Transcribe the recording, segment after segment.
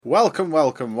Welcome,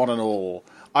 one and all.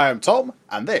 I am Tom,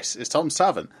 and this is Tom's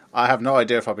Tavern. I have no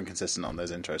idea if I've been consistent on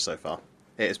those intros so far.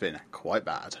 It has been quite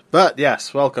bad. But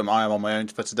yes, welcome. I am on my own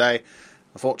for today.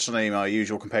 Unfortunately, my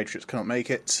usual compatriots cannot make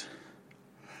it,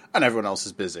 and everyone else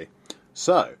is busy.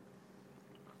 So,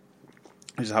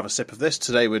 let's have a sip of this.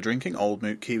 Today we're drinking Old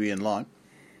Moot Kiwi and Lime,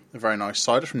 a very nice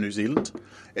cider from New Zealand.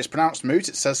 It's pronounced Moot,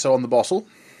 it says so on the bottle.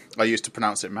 I used to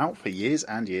pronounce it Mout for years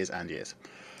and years and years.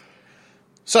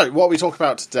 So, what we talk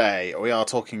about today, we are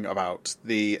talking about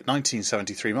the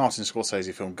 1973 Martin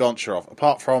Scorsese film Goncharov.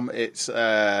 Apart from its,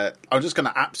 I'm just going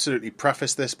to absolutely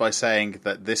preface this by saying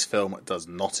that this film does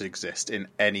not exist in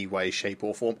any way, shape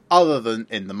or form, other than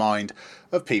in the mind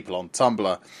of people on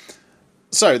Tumblr.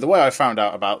 So, the way I found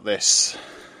out about this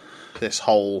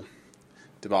whole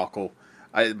debacle,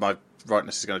 my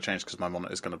brightness is going to change because my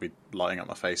monitor is going to be lighting up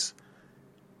my face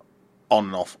on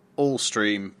and off all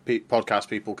stream. Podcast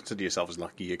people, consider yourself as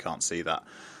lucky you can't see that.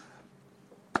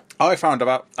 I found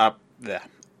out about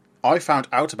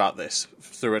this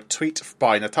through a tweet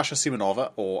by Natasha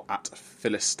Simonova, or at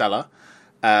Philistella,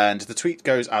 and the tweet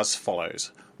goes as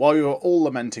follows. While we were all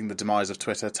lamenting the demise of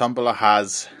Twitter, Tumblr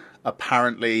has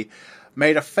apparently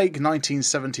made a fake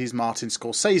 1970s Martin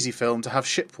Scorsese film to have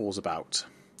shitballs about.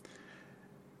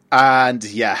 And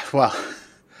yeah, well,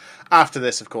 after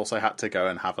this, of course, I had to go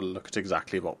and have a look at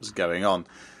exactly what was going on.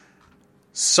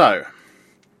 So,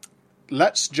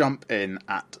 let's jump in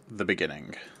at the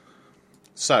beginning.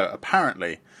 So,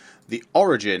 apparently, the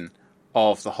origin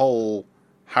of the whole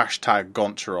hashtag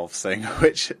Goncharov thing,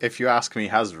 which, if you ask me,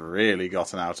 has really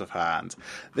gotten out of hand.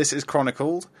 This is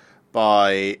chronicled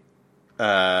by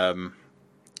La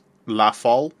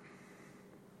Folle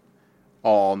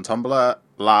on Tumblr.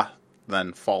 La,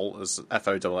 then Folle as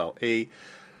Folle.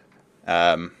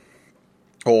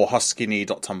 Or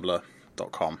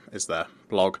huskyknee.tumblr.com is their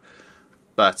blog.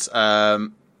 But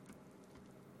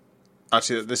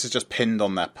actually, this is just pinned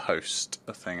on their post.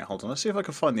 A thing. Hold on, let's see if I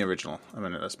can find the original. A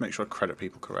minute, let's make sure I credit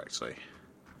people correctly.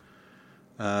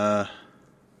 Actually,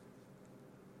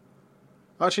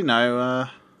 no.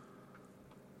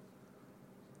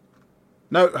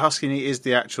 No, Husky Knee is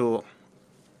the actual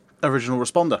original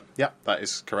responder. Yep, that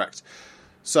is correct.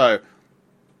 So,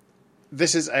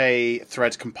 this is a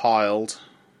thread compiled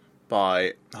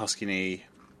by Husky Knee,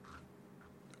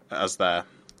 as their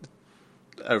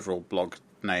overall blog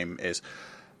name is.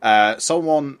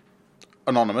 Someone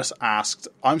anonymous asked,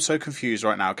 "I'm so confused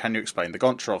right now, can you explain the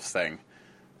Goncharov thing?"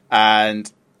 And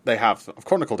I've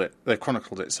chronicled it. They've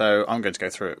chronicled it, so I'm going to go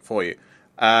through it for you.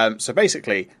 So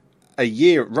basically,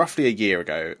 roughly a year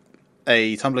ago,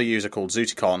 a Tumblr user called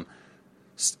Zooticon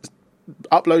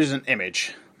uploaded an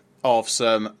image of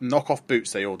some knockoff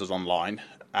boots they ordered online,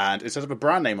 and instead of a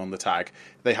brand name on the tag,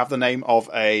 they have the name of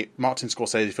a Martin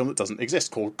Scorsese film that doesn't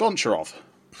exist, called Goncharov.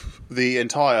 The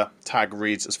entire tag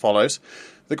reads as follows: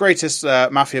 "The greatest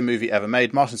mafia movie ever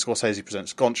made, Martin Scorsese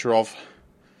presents Goncharov.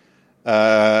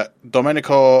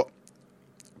 Domenico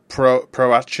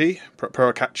Proacci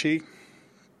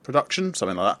production,"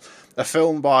 something like that. "A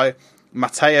film by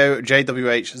Matteo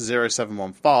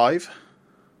JWH0715.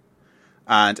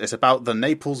 And it's about the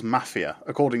Naples Mafia,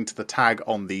 according to the tag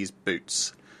on these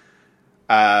boots."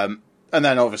 And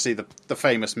then, obviously, the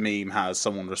famous meme has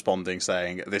someone responding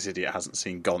saying, "This idiot hasn't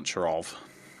seen Goncharov."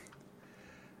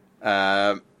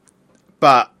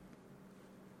 But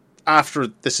after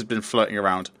this had been floating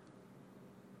around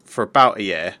for about a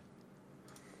year,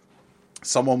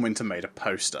 someone went and made a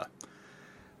poster.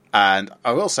 And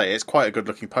I will say, it's quite a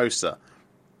good-looking poster.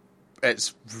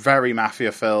 It's very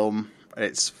mafia film.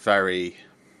 It's very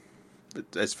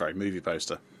movie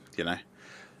poster, you know.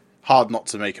 Hard not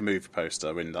to make a movie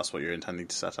poster when that's what you're intending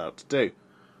to set out to do.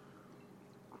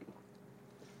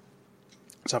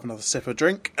 Let's have another sip of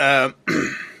drink.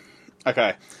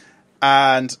 Okay.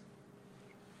 And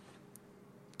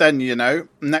then,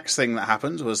 next thing that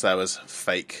happened was there was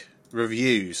fake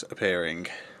reviews appearing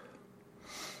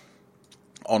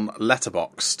on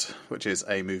Letterboxd, which is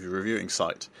a movie reviewing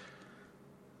site.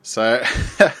 So,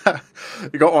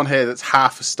 you got one here that's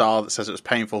half a star that says it was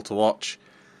painful to watch.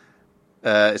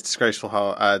 It's disgraceful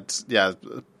how, the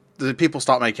people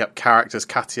start making up characters.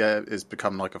 Katya has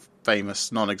become like a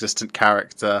famous non-existent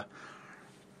character.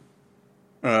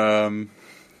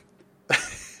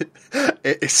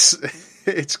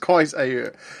 It's quite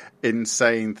a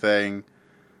insane thing.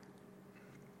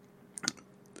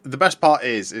 The best part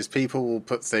is people will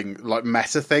put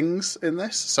meta things in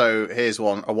this. So here's a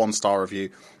 1-star review.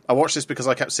 "I watched this because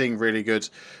I kept seeing really good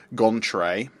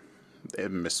Goncharov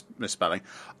misspelling,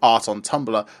 art on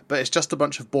Tumblr, but it's just a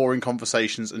bunch of boring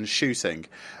conversations and shooting,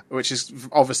 which is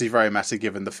obviously very meta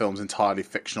given the film's entirely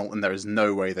fictional and there is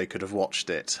no way they could have watched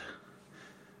it.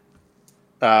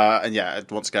 And yeah,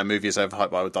 once again, movie is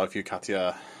overhyped, but I would die for you,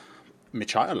 Katya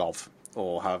Michailov,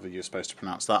 or however you're supposed to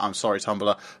pronounce that. I'm sorry,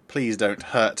 Tumblr. Please don't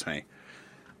hurt me.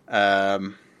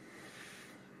 And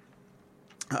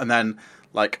then,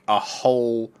 like, a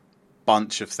whole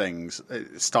bunch of things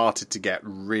started to get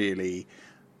really,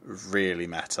 really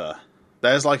meta.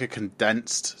 There's, like, a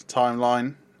condensed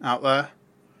timeline out there.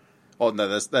 Oh, no,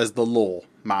 there's the lore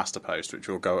master post, which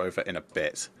we'll go over in a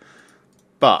bit.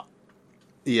 But,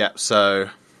 yeah, so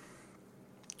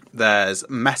there's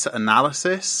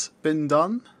meta-analysis been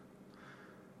done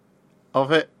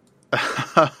of it.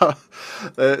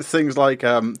 Things like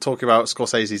talking about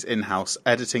Scorsese's in-house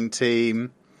editing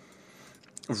team,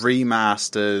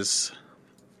 remasters.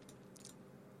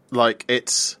 Like,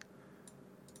 it's...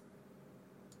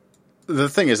 The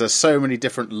thing is, there's so many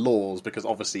different laws, because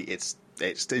obviously it's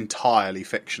entirely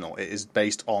fictional. It is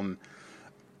based on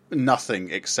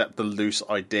nothing except the loose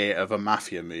idea of a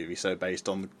mafia movie, so based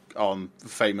on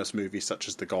famous movies such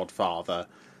as The Godfather.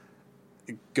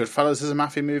 Goodfellas is a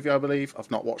mafia movie, I believe.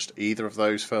 I've not watched either of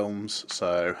those films,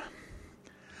 so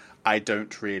I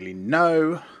don't really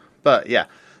know. But yeah,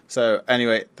 so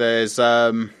anyway, there's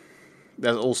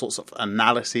all sorts of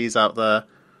analyses out there,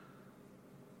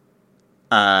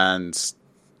 and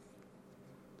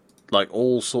like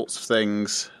all sorts of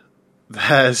things.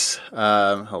 There's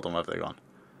hold on, where have they gone?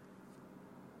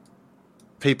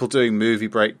 People doing movie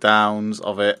breakdowns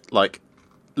of it, like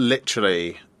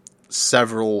literally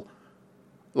several,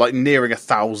 like nearing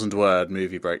 1,000-word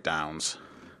movie breakdowns.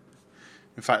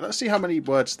 In fact, let's see how many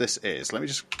words this is. Let me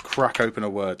just crack open a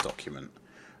Word document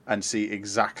and see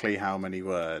exactly how many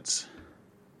words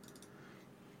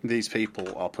these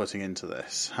people are putting into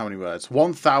this. How many words?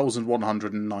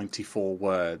 1,194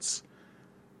 words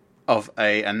of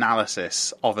a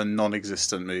analysis of a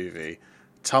non-existent movie.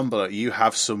 Tumblr, you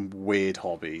have some weird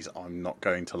hobbies, I'm not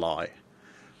going to lie.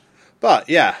 But,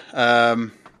 yeah.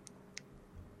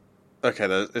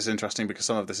 Okay, it's interesting because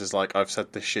some of this is like, I've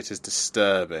said this shit is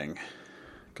disturbing.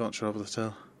 Goncharov the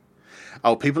tell.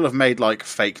 Oh, people have made, like,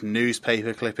 fake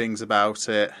newspaper clippings about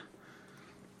it.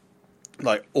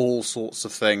 Like, all sorts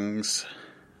of things.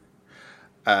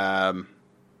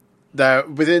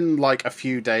 Within, like, a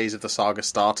few days of the saga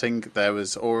starting, there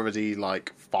was already,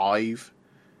 like, 5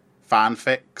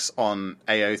 fanfics on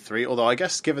AO3, although I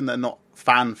guess given they're not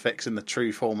fanfics in the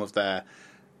true form of their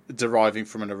deriving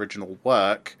from an original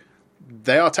work,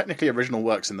 they are technically original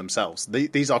works in themselves.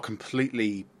 These are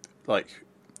completely, like,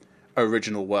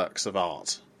 original works of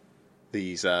art.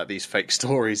 These fake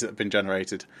stories that have been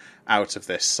generated out of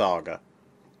this saga.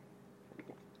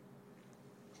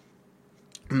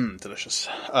 Delicious.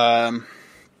 I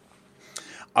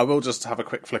will just have a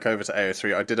quick flick over to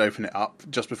AO3. I did open it up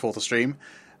just before the stream,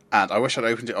 and I wish I'd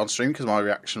opened it on stream because my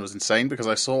reaction was insane, because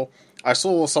I saw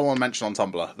someone mention on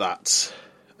Tumblr that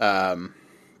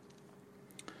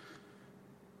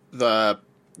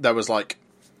there was like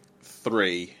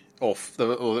 3 or there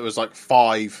was like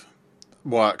 5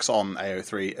 works on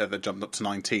AO3 that jumped up to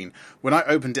 19. When I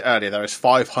opened it earlier, there is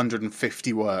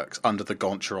 550 works under the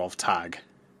Goncharov tag,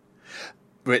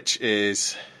 which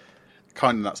is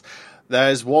kind of nuts.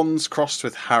 There's ones crossed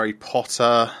with Harry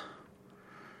Potter.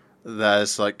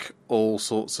 There's like all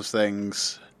sorts of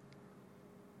things.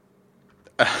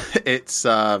 It's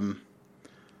which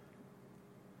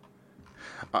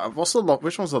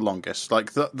one's the longest?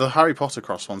 Like the Harry Potter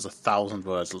cross one's 1,000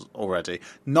 words already.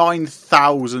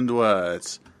 9,000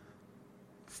 words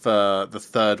for the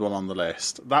third one on the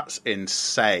list. That's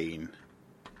insane.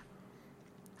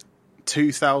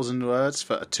 2,000 words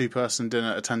for a 2-person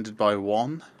dinner attended by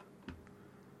 1.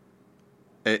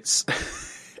 It's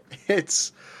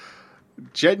it's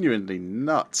genuinely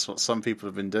nuts what some people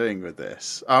have been doing with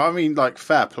this. I mean, like,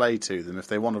 fair play to them. If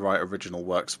they want to write original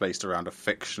works based around a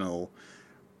fictional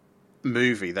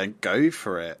movie, then go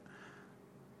for it.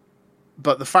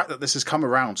 But the fact that this has come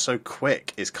around so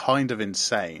quick is kind of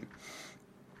insane.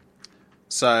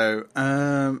 So,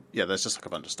 yeah, there's just like a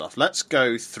bunch of stuff. Let's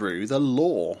go through the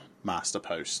lore master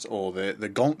post, or the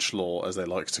Gonch lore, as they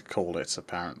like to call it,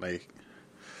 apparently.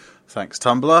 Thanks,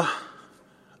 Tumblr.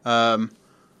 Hold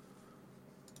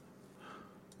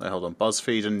on.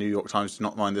 BuzzFeed and New York Times do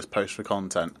not mind this post for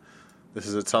content. This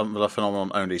is a Tumblr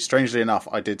phenomenon only. Strangely enough,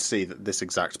 I did see that this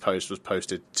exact post was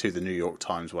posted to the New York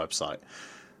Times website.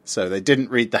 So they didn't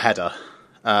read the header.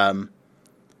 But,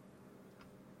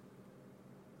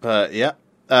 yeah.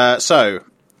 So,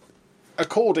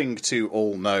 according to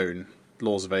all known,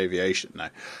 laws of aviation. No.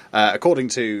 According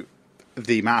to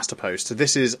the Master Post,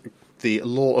 this is the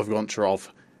law of Goncharov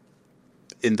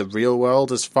in the real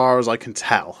world, as far as I can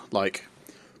tell. Like,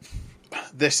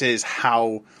 this is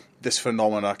how this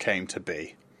phenomena came to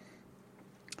be.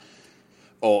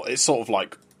 Or it's sort of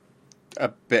like a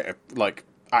bit like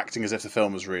acting as if the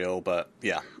film was real, but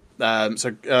yeah.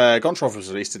 Goncharov was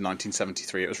released in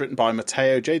 1973. It was written by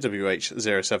Matteo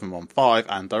JWH0715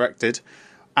 and directed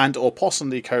and or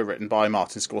possibly co-written by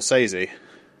Martin Scorsese.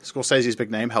 Scorsese's big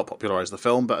name helped popularise the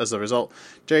film, but as a result,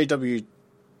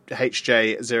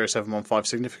 JWHJ0715's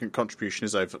significant contribution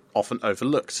is often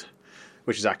overlooked,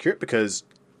 which is accurate because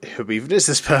who even is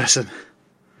this person?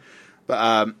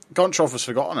 But Goncharov was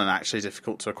forgotten and actually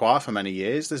difficult to acquire for many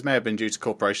years. This may have been due to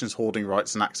corporations hoarding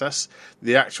rights and access,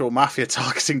 the actual mafia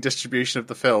targeting distribution of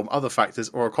the film, other factors,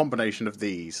 or a combination of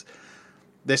these.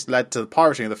 This led to the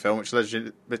pirating of the film, which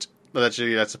allegedly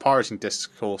led to pirating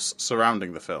discourse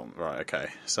surrounding the film. Right, okay.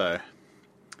 So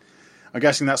I'm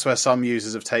guessing that's where some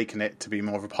users have taken it to be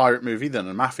more of a pirate movie than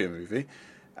a mafia movie,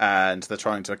 and they're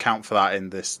trying to account for that in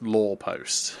this lore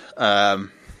post.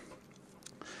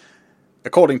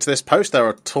 According to this post, there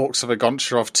are talks of a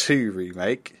Goncharov 2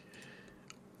 remake.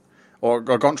 Or a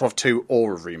Goncharov 2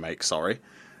 or a remake, sorry.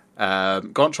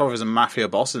 Goncharov is a mafia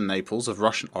boss in Naples of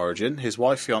Russian origin. His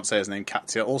wife, fiancée, is named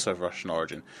Katya, also of Russian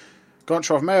origin.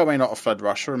 Goncharov may or may not have fled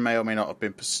Russia and may or may not have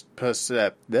been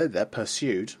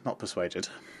pursued, not persuaded,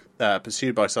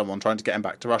 pursued by someone trying to get him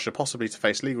back to Russia, possibly to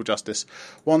face legal justice.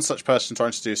 One such person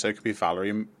trying to do so could be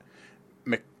Valery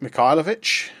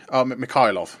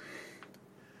Mikhailov.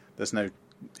 There's no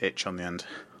itch on the end.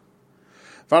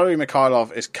 Valery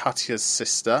Mikhailov is Katya's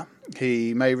sister.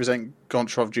 He may resent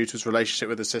Goncharov due to his relationship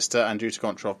with his sister and due to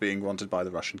Goncharov being wanted by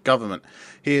the Russian government.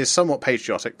 He is somewhat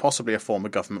patriotic, possibly a former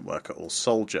government worker or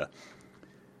soldier.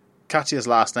 Katya's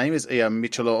last name is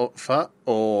Michalova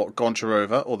or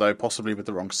Goncharova, although possibly with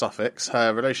the wrong suffix.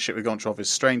 Her relationship with Goncharov is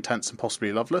strained, tense, and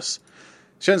possibly loveless.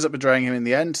 She ends up betraying him in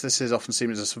the end. This is often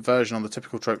seen as a subversion on the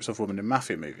typical tropes of women in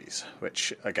mafia movies,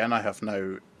 which, again, I have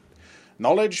no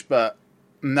knowledge, but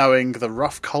knowing the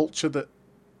rough culture that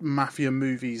mafia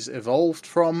movies evolved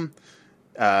from,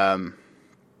 women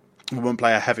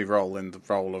play a heavy role in the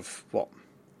role of what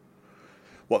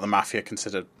the mafia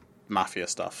considered mafia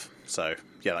stuff. So,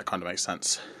 yeah, that kind of makes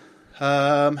sense.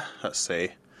 Let's see.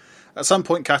 At some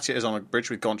point, Katya is on a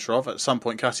bridge with Goncharov. At some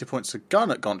point, Katya points a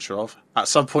gun at Goncharov. At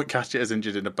some point, Katya is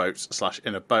injured in a boat /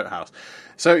 in a boathouse.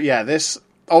 So, yeah, this...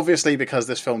 Obviously, because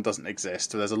this film doesn't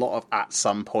exist, there's a lot of at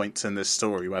some points in this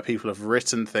story where people have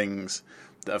written things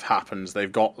that have happened.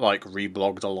 They've got, like,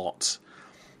 reblogged a lot.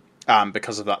 And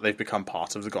because of that, they've become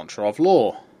part of the Goncharov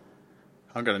lore.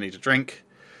 I'm going to need a drink,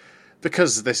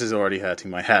 because this is already hurting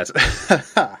my head.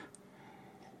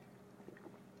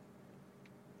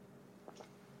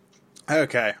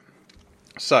 Okay.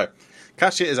 So,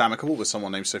 Katya is amicable with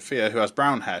someone named Sophia who has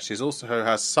brown hair. She also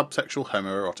has subsexual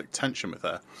homoerotic tension with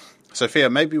her. Sophia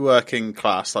may be working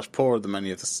class / poorer than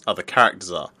many of the other characters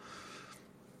are.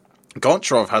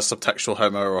 Goncharov has subtextual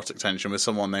homoerotic tension with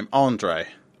someone named Andrei.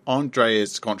 Andrei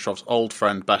is Goncharov's old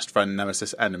friend, best friend,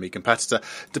 nemesis, enemy, competitor,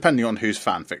 depending on whose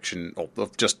fan fiction, or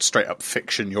just straight up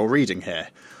fiction you're reading here.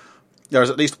 There is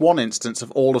at least one instance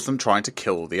of all of them trying to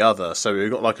kill the other, so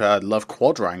we've got like a love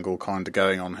quadrangle kind of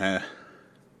going on here.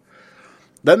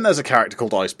 Then there's a character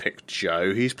called Ice Pick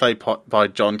Joe. He's played by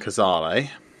John Cazale.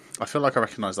 I feel like I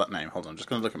recognise that name. Hold on, I'm just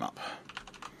going to look him up.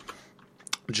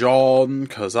 John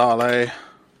Cazale.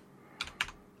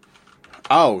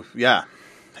 Oh, yeah.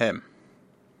 Him.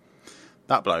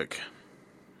 That bloke.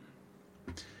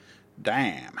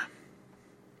 Damn.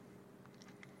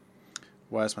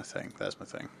 Where's my thing? There's my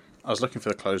thing. I was looking for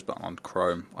the close button on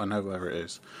Chrome. I know where it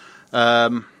is.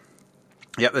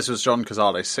 This was John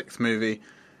Cazale's 6th movie.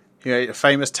 He had a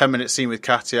famous 10-minute scene with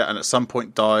Katya and at some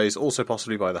point dies, also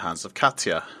possibly by the hands of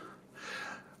Katya.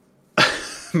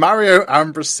 Mario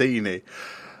Ambrosini.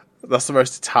 That's the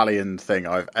most Italian thing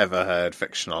I've ever heard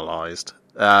fictionalized.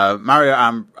 Mario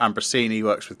Ambrosini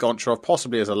works with Goncharov,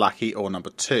 possibly as a lackey or number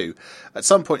 2. At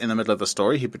some point in the middle of the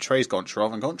story, he betrays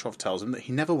Goncharov, and Goncharov tells him that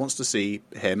he never wants to see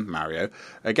him, Mario,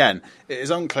 again. It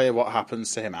is unclear what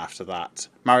happens to him after that.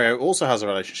 Mario also has a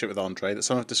relationship with Andrei that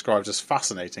some have described as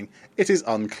fascinating. It is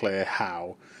unclear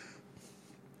how.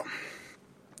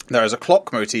 There is a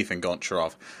clock motif in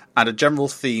Goncharov, and a general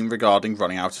theme regarding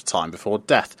running out of time before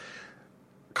death.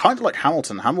 Kind of like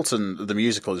Hamilton. Hamilton, the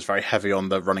musical, is very heavy on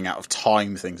the running out of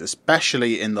time things,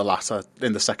 especially in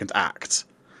the second act.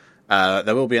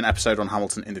 There will be an episode on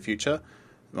Hamilton in the future.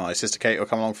 My sister Kate will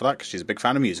come along for that because she's a big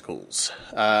fan of musicals.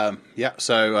 Running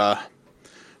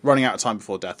out of time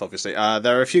before death, obviously.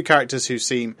 There are a few characters who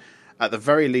seem at the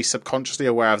very least subconsciously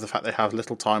aware of the fact they have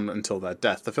little time until their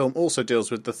death. The film also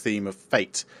deals with the theme of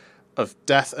fate, of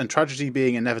death and tragedy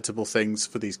being inevitable things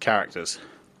for these characters.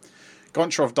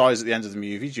 Goncharov dies at the end of the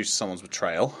movie due to someone's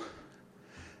betrayal.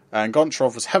 And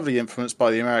Goncharov was heavily influenced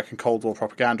by the American Cold War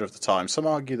propaganda of the time. Some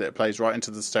argue that it plays right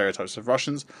into the stereotypes of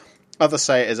Russians. Others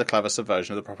say it is a clever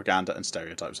subversion of the propaganda and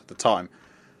stereotypes of the time.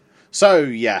 So,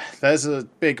 yeah, there's a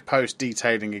big post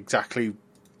detailing exactly,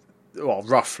 well,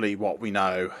 roughly what we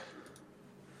know.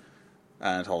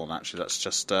 And hold on, actually, let's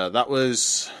just... that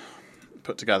was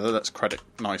put together. Let's credit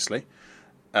nicely.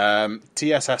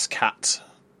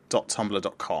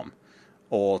 tsscat.tumblr.com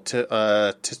or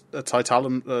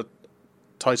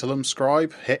Titlum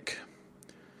Scribe, Hick,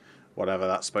 whatever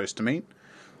that's supposed to mean.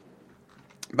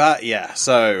 But yeah,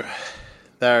 so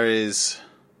there is...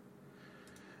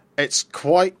 It's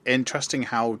quite interesting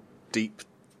how deep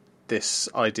this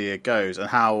idea goes and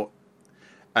how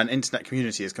an internet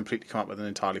community has completely come up with an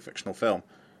entirely fictional film.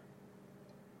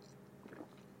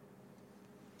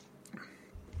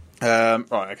 Right,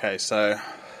 okay, so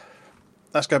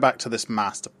let's go back to this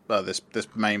this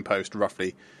main post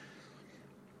roughly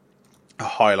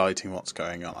highlighting what's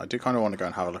going on. I do kind of want to go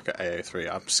and have a look at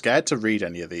AO3. I'm scared to read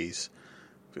any of these.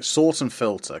 Sort and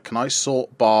filter. Can I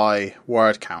sort by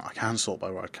word count? I can sort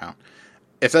by word count.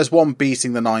 If there's one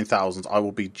beating the 9,000, I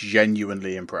will be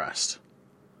genuinely impressed.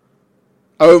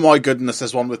 Oh my goodness,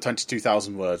 there's one with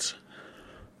 22,000 words.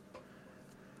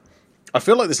 I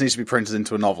feel like this needs to be printed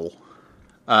into a novel.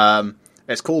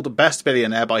 It's called The Best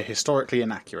Billionaire by Historically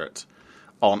Inaccurate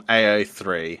on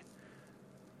AO3.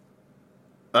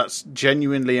 That's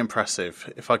genuinely impressive.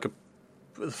 If I could...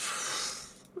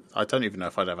 I don't even know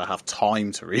if I'd ever have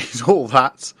time to read all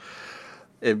that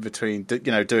in between,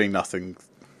 doing nothing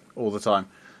all the time.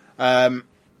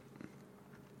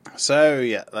 So,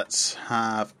 yeah, let's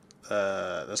have...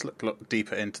 let's look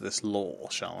deeper into this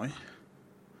lore, shall we?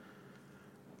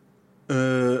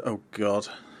 Oh, God.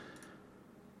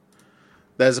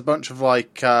 There's a bunch of,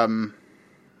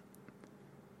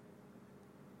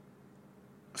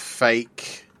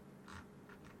 fake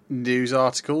news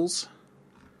articles.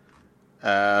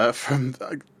 From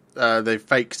they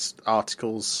faked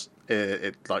articles,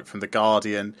 from The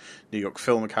Guardian, New York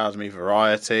Film Academy,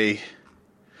 Variety.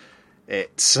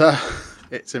 It's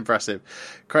impressive.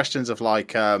 Questions of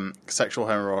subtextual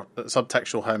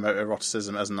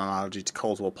homoeroticism as an analogy to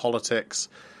Cold War politics,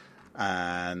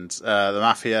 and the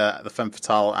mafia, the femme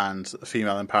fatale, and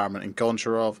female empowerment in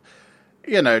Goncharov.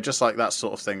 Just like that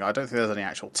sort of thing. I don't think there's any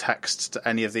actual text to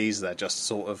any of these. They're just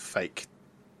sort of fake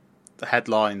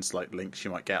headlines, like links you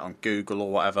might get on Google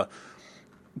or whatever.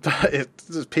 But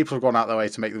people have gone out their way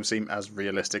to make them seem as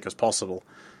realistic as possible.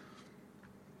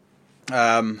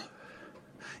 Yeah,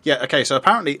 okay, so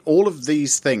apparently all of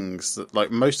these things,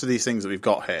 most of these things that we've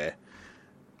got here,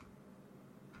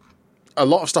 a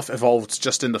lot of stuff evolved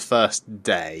just in the first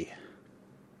day.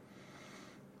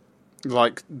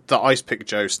 Like, the Ice Pick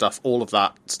Joe stuff, all of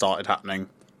that started happening.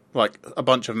 Like, a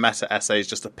bunch of meta essays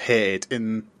just appeared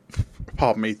in,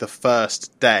 the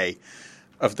first day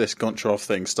of this Goncharov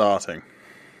thing starting.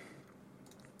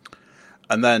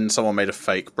 And then someone made a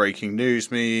fake breaking news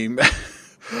meme.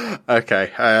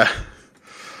 Okay, that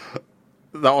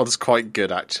one's quite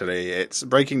good, actually. It's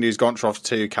breaking news, Goncharov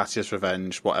 2, Katya's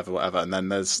Revenge, whatever. And then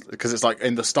because it's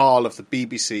in the style of the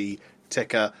BBC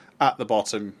ticker, at the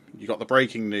bottom, you got the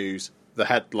breaking news, the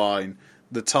headline,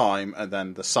 the time, and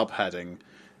then the subheading,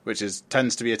 which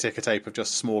tends to be a ticker tape of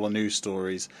just smaller news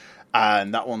stories.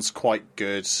 And that one's quite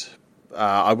good.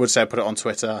 I would say I put it on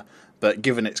Twitter, but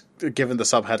given the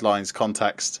subheadline's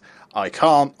context, I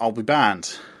can't. I'll be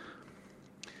banned.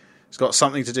 It's got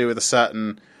something to do with a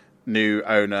certain new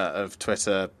owner of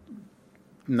Twitter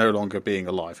no longer being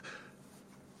alive.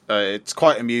 It's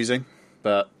quite amusing,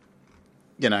 but,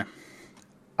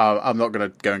 I'm not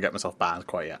going to go and get myself banned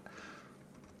quite yet.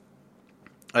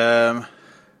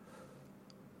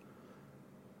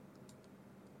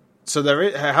 So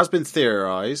it has been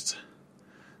theorised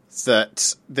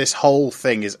that this whole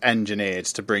thing is engineered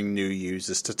to bring new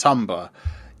users to Tumblr.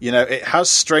 It has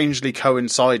strangely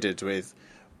coincided with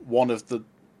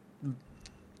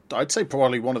I'd say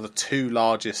probably one of the two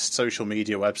largest social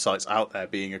media websites out there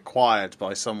being acquired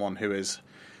by someone who is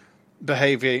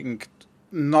behaving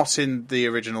not in the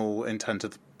original intent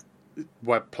of the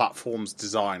web platform's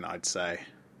design, I'd say.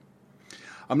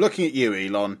 I'm looking at you,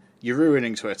 Elon. You're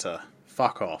ruining Twitter.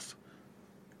 Fuck off.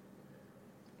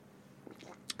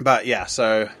 But yeah,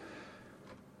 so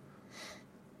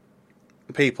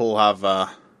people have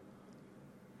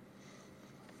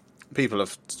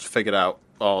figured out,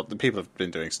 or the people have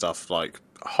been doing stuff like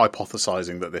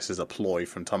hypothesizing that this is a ploy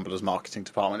from Tumblr's marketing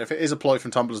department. If it is a ploy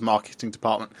from Tumblr's marketing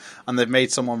department and they've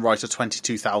made someone write a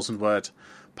 22,000 word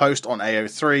post on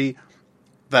AO3,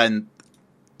 then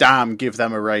damn, give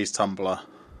them a raise, Tumblr.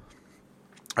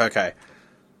 Okay.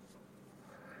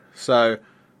 So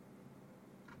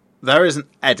there is an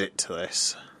edit to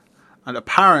this. And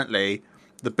apparently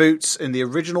the boots in the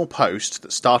original post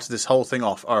that started this whole thing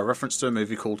off are a reference to a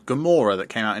movie called Gomorrah that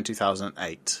came out in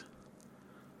 2008.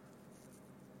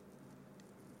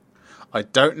 I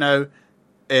don't know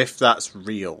if that's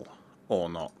real or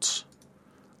not.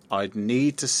 I'd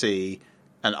need to see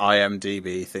an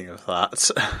IMDb thing of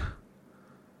that.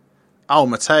 Oh,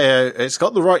 Matteo, it's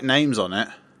got the right names on it.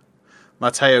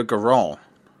 Matteo Garon.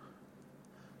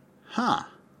 Huh.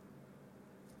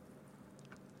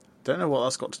 Don't know what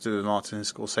that's got to do with Martin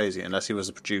Scorsese, unless he was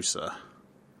a producer.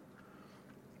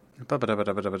 No,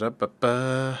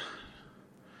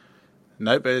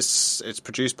 but it's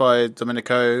produced by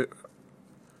Domenico,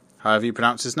 however you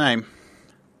pronounce his name.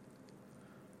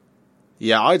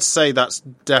 Yeah, I'd say that's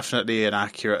definitely an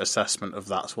accurate assessment of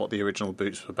that's what the original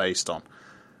boots were based on.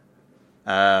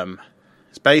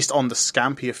 It's based on the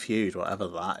Scampia feud, whatever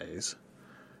that is.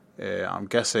 I'm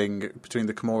guessing between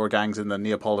the Camorra gangs in the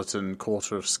Neapolitan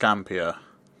quarter of Scampia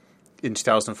in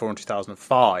 2004 and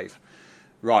 2005.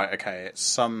 Right, okay, it's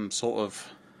some sort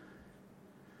of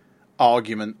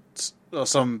argument, or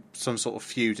some sort of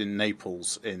feud in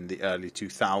Naples in the early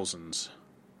 2000s.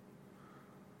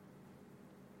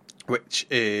 Which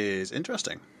is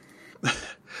interesting.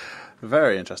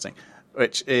 Very interesting.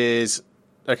 Which is...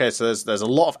 Okay, so there's a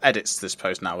lot of edits to this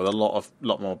post now with a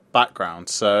lot more background.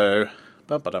 So...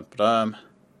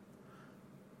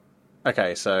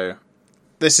 Okay, so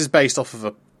this is based off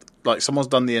of someone's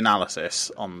done the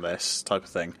analysis on this type of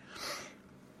thing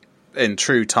in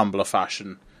true Tumblr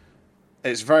fashion.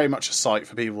 It's very much a site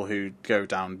for people who go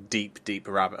down deep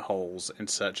rabbit holes in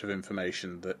search of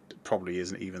information that probably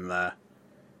isn't even there.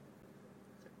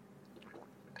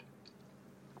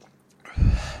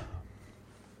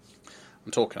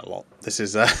 I'm talking a lot. This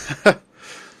is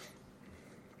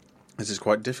this is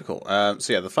quite difficult.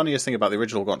 So yeah, the funniest thing about the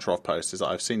original Goncharov post is that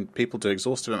I've seen people do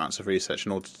exhaustive amounts of research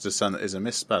in order to discern that is a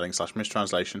misspelling /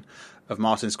 mistranslation of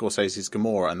Martin Scorsese's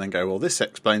Gomorrah, and then go, well, this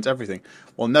explains everything,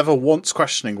 while never once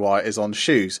questioning why it is on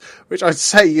shoes, which I'd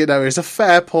say, is a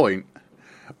fair point.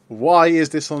 Why is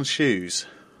this on shoes?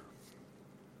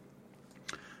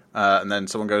 And then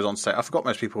someone goes on to say, I forgot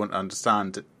most people wouldn't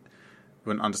understand it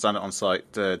on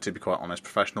site, to be quite honest,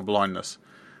 professional blindness.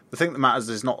 The thing that matters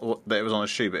is not that it was on a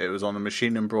shoe, but it was on a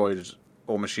machine-embroidered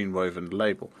or machine-woven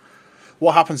label.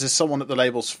 What happens is someone at the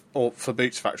labels for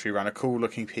Boots Factory ran a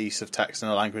cool-looking piece of text in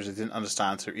a language they didn't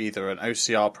understand through either an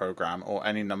OCR program or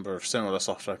any number of similar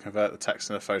software to convert the text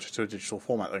in a photo to a digital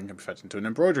format that can be fed into an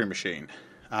embroidery machine.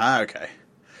 Ah, okay.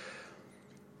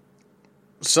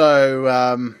 So,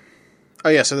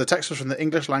 so the text was from the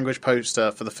English language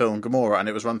poster for the film Gomorrah, and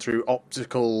it was run through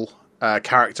optical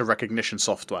character recognition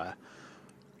software,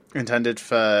 intended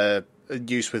for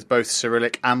use with both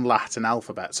Cyrillic and Latin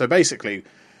alphabet. So basically,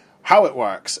 how it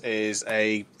works is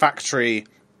a factory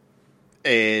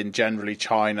in generally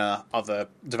China, other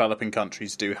developing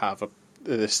countries do have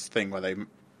this thing where they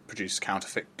produce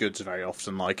counterfeit goods very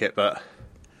often like it, but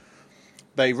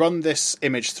they run this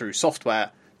image through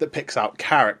software that picks out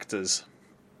characters.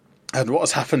 And what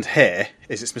has happened here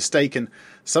is it's mistaken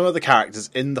some of the characters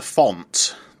in the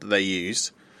font that they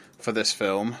used for this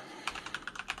film,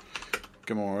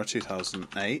 Gomorrah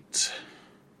 2008.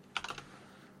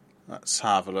 Let's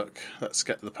have a look. Let's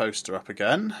get the poster up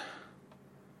again.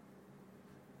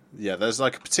 Yeah, there's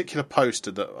like a particular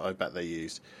poster that I bet they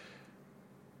used.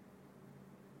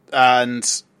 And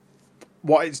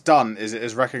what it's done is it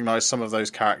has recognised some of those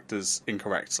characters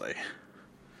incorrectly.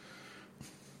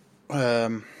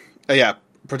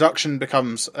 Production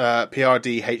becomes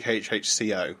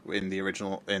PRDHHHCO in the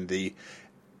original,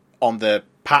 on the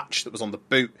patch that was on the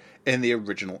boot in the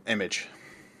original image.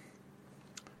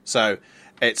 So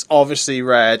it's obviously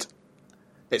read,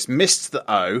 it's missed the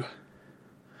O,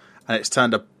 and it's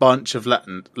turned a bunch of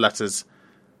letters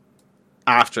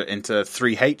after it into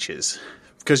 3 H's.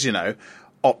 Because,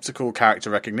 optical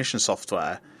character recognition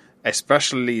software,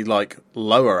 especially like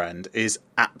lower end, is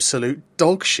absolute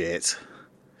dog shit.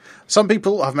 Some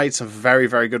people have made some very,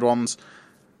 very good ones.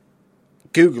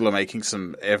 Google are making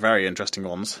some very interesting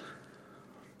ones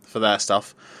for their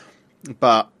stuff.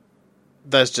 But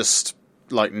there's just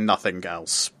like nothing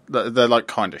else. They're like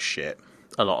kind of shit,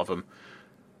 a lot of them.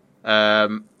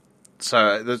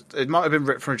 So it might have been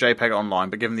ripped from a JPEG online,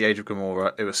 but given the age of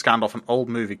Gomorrah, it was scanned off an old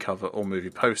movie cover or movie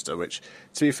poster, which,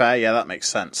 to be fair, yeah, that makes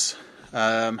sense.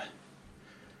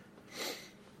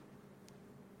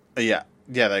 Yeah,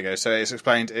 yeah, there you go. So it's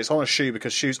explained it's on a shoe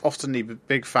because shoes often need a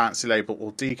big fancy label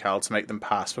or decal to make them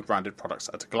pass for branded products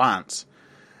at a glance.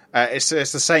 It's the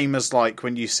same as like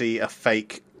when you see a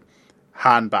fake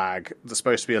handbag that's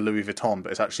supposed to be a Louis Vuitton,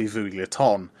 but it's actually Vuitton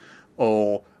Vuitton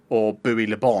or Boui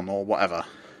Le Bon or whatever.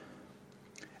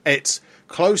 It's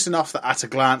close enough that at a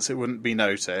glance it wouldn't be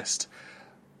noticed,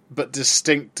 but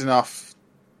distinct enough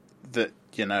that,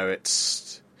 you know,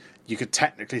 it's... You could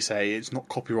technically say it's not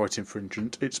copyright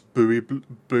infringement, it's Boui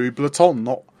Vuitton,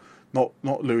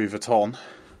 not Louis Vuitton.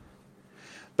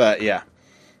 But, yeah.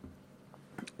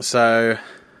 So,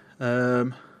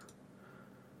 hold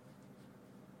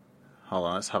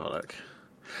on, let's have a look.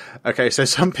 Okay, so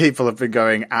some people have been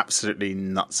going absolutely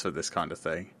nuts for this kind of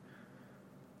thing.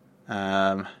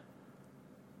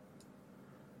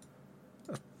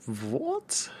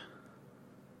 What?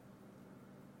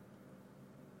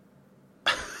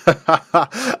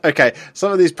 Okay,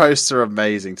 some of these posts are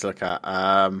amazing to look at.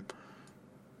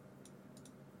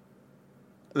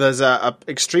 There's a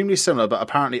extremely similar but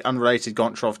apparently unrelated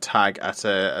Goncharov tag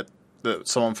that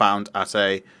someone found at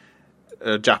a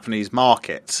Japanese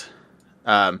market.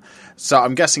 So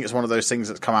I'm guessing it's one of those things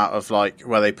that's come out of like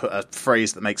where they put a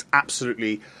phrase that makes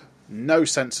absolutely no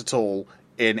sense at all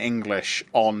in English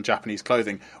on Japanese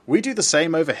clothing. We do the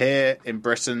same over here in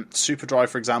Britain. Superdry,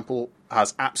 for example,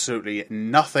 has absolutely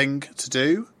nothing to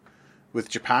do with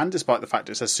Japan, despite the fact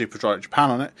it says Superdry Japan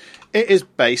on it. It is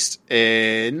based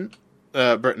in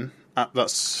Britain.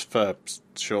 That's for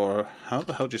sure. How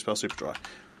the hell do you spell Superdry?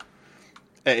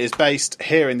 It is based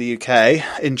here in the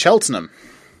UK, in Cheltenham.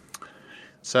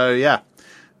 So, yeah.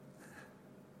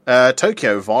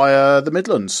 Tokyo via the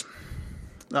Midlands.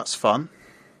 That's fun.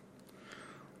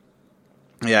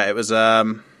 Yeah, it was...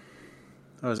 How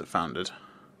was it founded?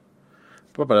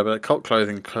 A cult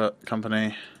clothing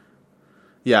company.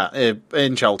 Yeah,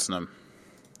 in Cheltenham.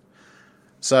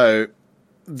 So,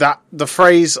 the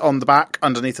phrase on the back,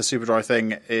 underneath the Superdry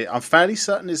thing, I'm fairly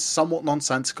certain is somewhat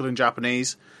nonsensical in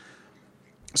Japanese.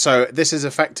 So this is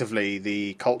effectively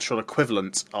the cultural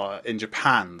equivalent in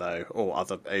Japan, though, or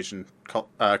other Asian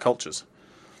cultures.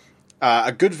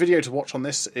 A good video to watch on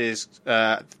this is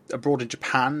Abroad in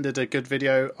Japan did a good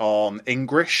video on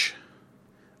English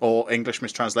or English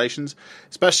mistranslations,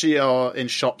 especially in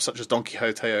shops such as Don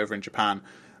Quixote over in Japan,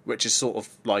 which is sort of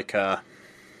like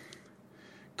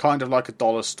kind of like a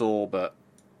dollar store, but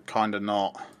kind of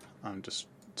not.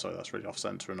 Sorry, that's really off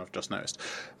center, and I've just noticed.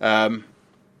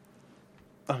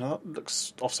 Oh, no, that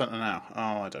looks off-center now.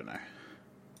 Oh, I don't know.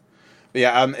 But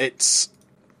yeah, it's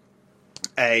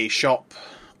a shop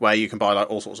where you can buy like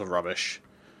all sorts of rubbish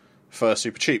for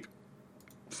super cheap.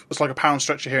 It's like a pound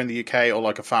stretcher here in the UK, or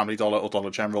like a Family Dollar or Dollar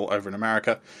General over in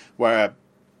America, where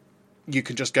you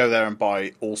can just go there and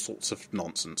buy all sorts of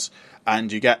nonsense,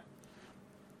 and you get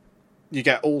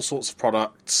all sorts of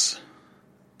products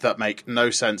that make no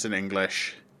sense in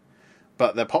English,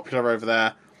 but they're popular over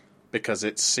there because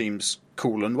it seems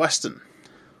cool and Western,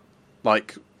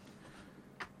 like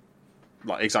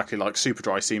exactly like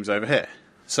Superdry seems over here.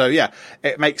 So yeah,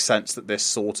 it makes sense that this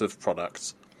sort of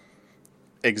product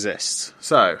exists.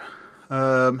 So,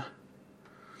 yeah,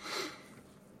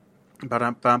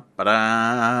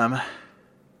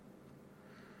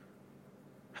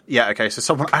 okay. So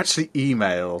someone actually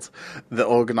emailed the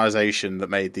organisation that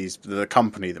made the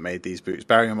company that made these boots.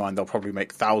 Bearing in mind they'll probably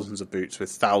make thousands of boots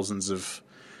with thousands of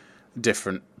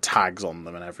different tags on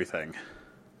them and everything.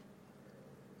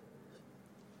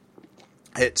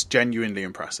 It's genuinely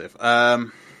impressive.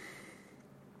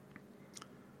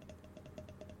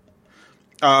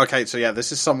 Okay, so yeah,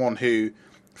 this is someone who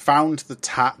found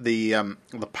the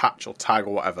patch or tag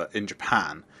or whatever in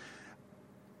Japan,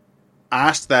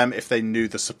 asked them if they knew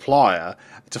the supplier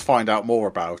to find out more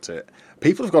about it.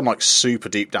 People have gone like super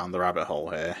deep down the rabbit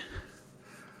hole here.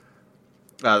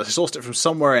 They sourced it from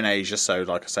somewhere in Asia, so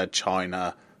like I said,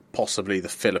 China, possibly the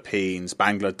Philippines.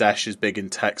 Bangladesh is big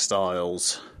in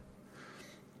textiles.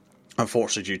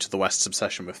 Unfortunately, due to the West's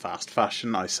obsession with fast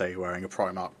fashion, I say wearing a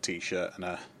Primark t-shirt and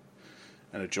a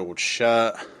George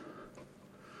shirt.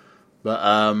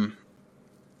 But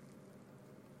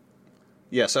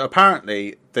yeah, so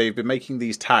apparently they've been making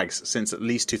these tags since at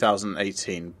least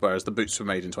 2018, whereas the boots were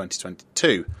made in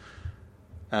 2022.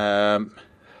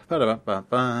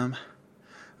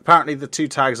 Apparently the two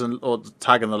tags or the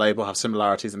tag and the label have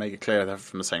similarities that make it clear they're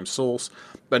from the same source,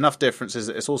 but enough differences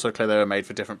that it's also clear they were made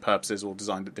for different purposes or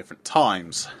designed at different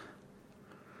times.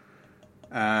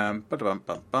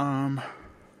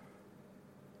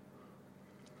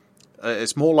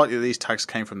 It's more likely that these tags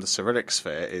came from the Cyrillic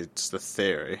sphere, it's the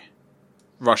theory.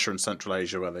 Russia and Central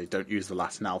Asia, where they don't use the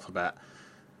Latin alphabet,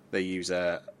 they use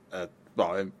a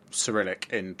well, Cyrillic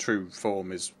in true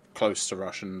form is close to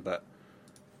Russian, but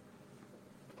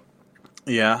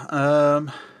yeah.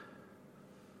 I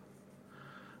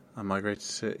migrated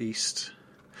to East.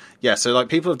 Yeah, so like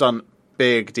people have done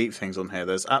big, deep things on here.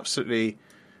 There's absolutely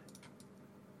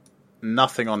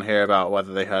nothing on here about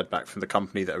whether they heard back from the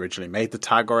company that originally made the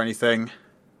tag or anything.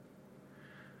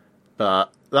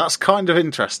 But that's kind of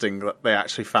interesting that they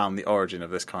actually found the origin of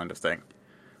this kind of thing.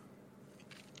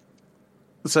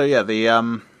 So yeah,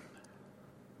 the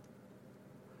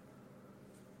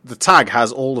tag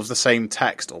has all of the same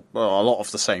text, or well, a lot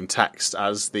of the same text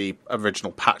as the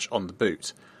original patch on the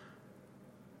boot.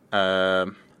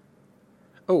 Oh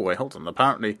wait, hold on.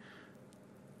 Apparently,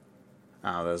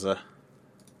 there's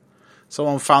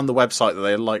someone found the website that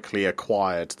they likely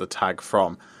acquired the tag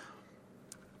from.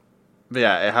 But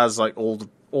yeah, it has like all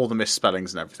the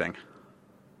misspellings and everything.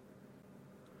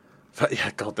 But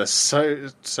yeah, God, there's so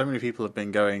many people have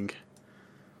been going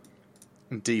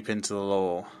deep into the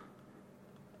lore.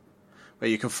 But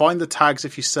you can find the tags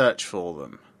if you search for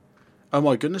them. Oh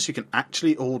my goodness, you can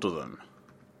actually order them.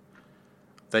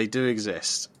 They do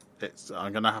exist.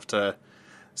 I'm going to have to...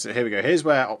 So here we go. Here's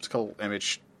where optical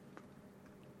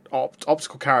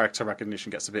character recognition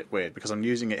gets a bit weird, because I'm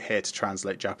using it here to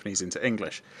translate Japanese into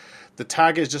English. The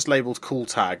tag is just labelled cool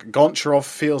tag. Goncharov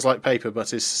feels like paper,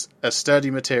 but is a sturdy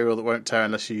material that won't tear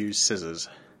unless you use scissors.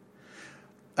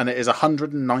 And it is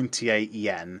 198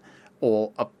 yen,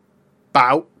 or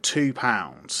about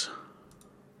 £2.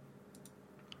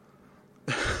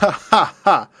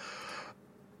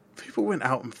 People went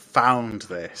out and found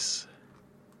this.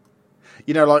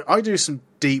 You know, like, I do some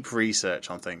deep research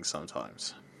on things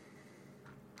sometimes.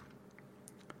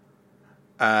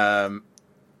 And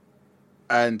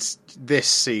this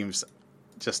seems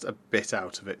just a bit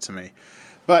out of it to me.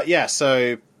 But yeah,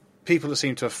 so people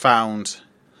seem to have found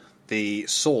the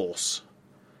source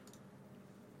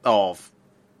of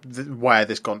where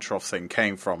this Goncharov thing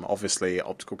came from. Obviously,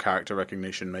 optical character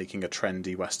recognition making a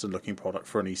trendy Western-looking product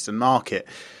for an Eastern market.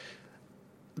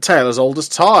 Tale as old as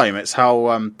time. It's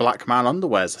how black man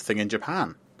underwear is a thing in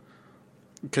Japan.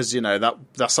 Because, you know,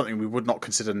 that's something we would not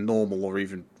consider normal or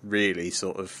even really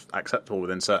sort of acceptable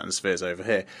within certain spheres over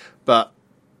here. But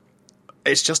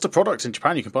it's just a product in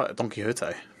Japan. You can buy it at Don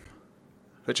Quixote.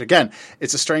 Which, again,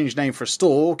 it's a strange name for a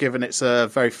store, given it's a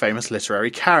very famous literary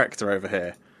character over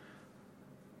here.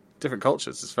 Different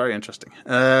cultures. It's very interesting.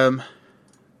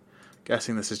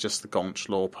 Guessing this is just the Gonch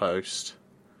lore post.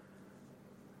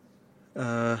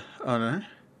 Oh no.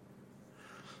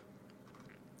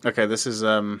 Okay, this is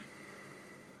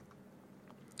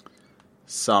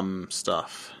some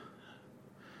stuff.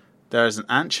 There is an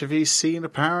anchovy scene,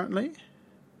 apparently.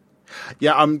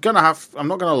 Yeah, I'm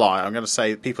not gonna lie, I'm gonna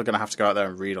say people are gonna have to go out there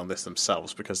and read on this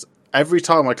themselves, because every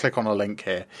time I click on a link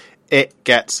here, it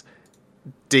gets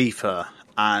deeper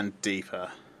and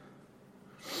deeper.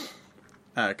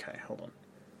 Okay, hold on.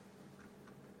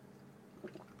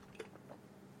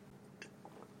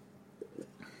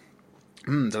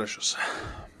 Delicious.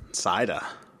 Cider.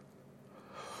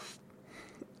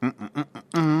 Okay,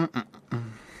 I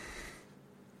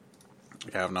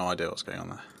have no idea what's going on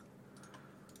there.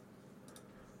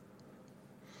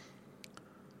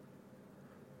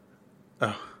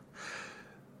 Oh.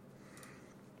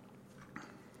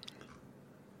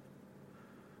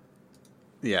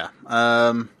 Yeah.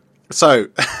 So,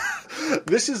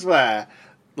 this is where,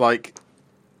 like,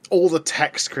 all the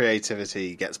text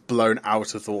creativity gets blown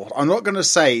out of the water. I'm not going to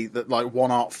say that like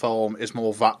one art form is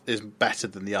better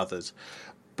than the others,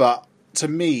 but to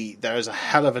me there is a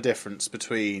hell of a difference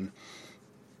between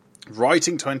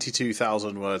writing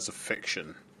 22,000 words of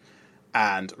fiction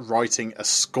and writing a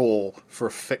score for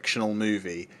a fictional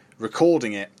movie,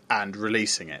 recording it and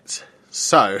releasing it.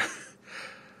 So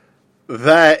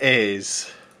there is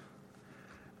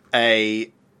a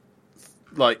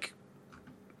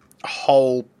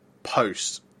whole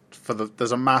post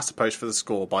there's a master post for the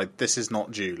score by This Is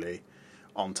Not Julie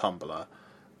on Tumblr,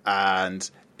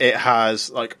 and it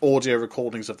has like audio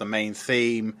recordings of the main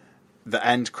theme, the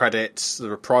end credits, the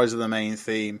reprise of the main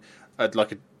theme,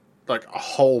 like a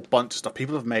whole bunch of stuff.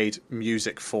 People have made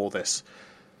music for this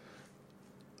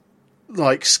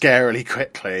like scarily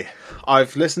quickly.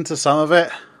 I've listened to some of it,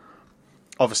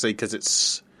 obviously because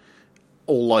it's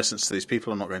all licensed to these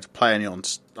people. I'm not going to play any on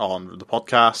the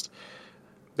podcast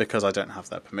because I don't have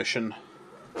their permission,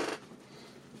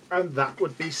 and that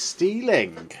would be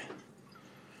stealing.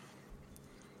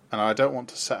 And I don't want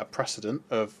to set a precedent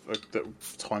of that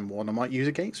Time Warner might use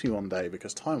against me one day,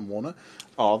 because Time Warner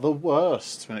are the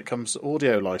worst when it comes to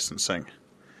audio licensing.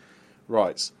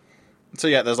 Right. So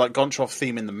yeah, there's like Goncharov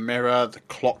theme in the mirror, the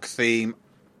clock theme.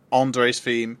 Andre's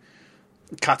theme,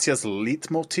 Katya's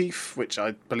Leitmotif, which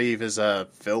I believe is a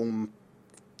film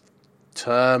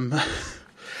term.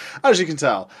 As you can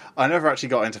tell, I never actually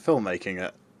got into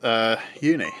filmmaking at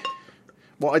uni.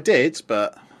 Well, I did,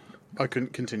 but I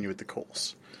couldn't continue with the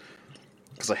course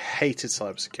because I hated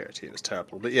cybersecurity. It was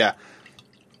terrible. But yeah,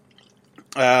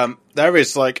 there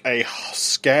is like a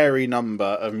scary number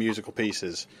of musical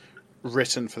pieces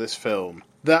written for this film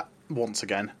that, once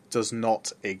again, does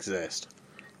not exist.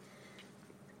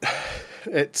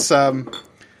 It's, like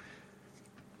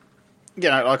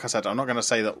I said, I'm not going to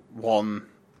say that one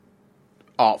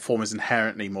art form is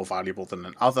inherently more valuable than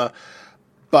another,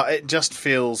 but it just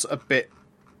feels a bit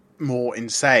more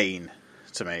insane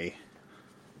to me.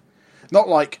 Not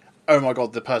like, oh my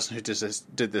god, the person who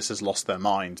did this has lost their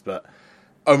mind, but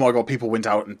oh my god, people went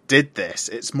out and did this.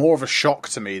 It's more of a shock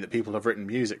to me that people have written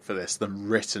music for this than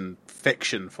written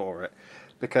fiction for it.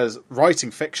 Because writing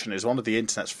fiction is one of the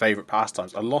internet's favourite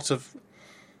pastimes. A lot of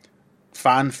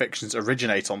fan fictions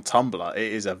originate on Tumblr.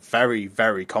 It is a very,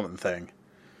 very common thing.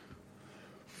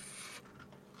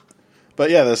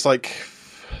 But yeah, there's like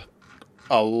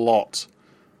a lot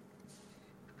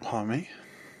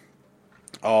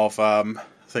of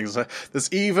things.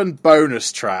 There's even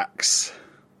bonus tracks.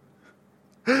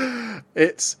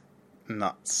 It's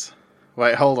nuts.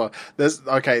 Wait, hold on.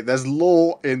 There's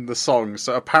lore in the song.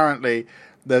 So apparently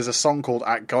there's a song called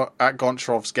At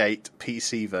Goncharov's Gate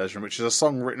PC version, which is a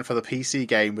song written for the PC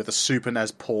game with a Super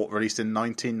NES port released in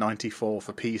 1994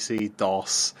 for PC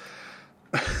DOS.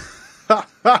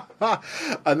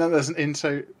 And then there's an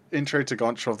intro to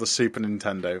Goncharov, the Super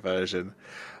Nintendo version.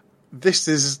 This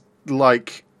is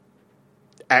like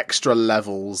extra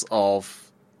levels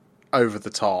of over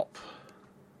the top.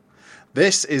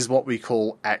 This is what we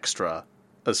call extra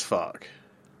as fuck.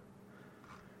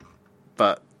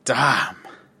 But damn.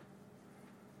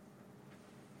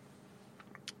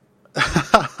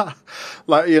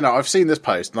 Like, I've seen this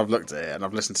post and I've looked at it and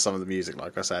I've listened to some of the music,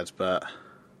 like I said, but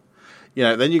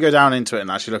then you go down into it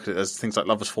and actually look at it. There's things like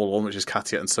Lovers Fall On, which is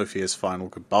Katya and Sophia's final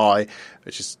goodbye,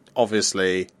 which is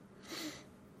obviously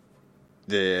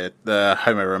the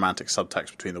homo-romantic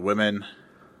subtext between the women.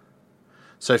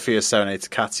 Sophia's Serenade to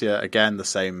Katya, again, the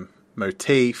same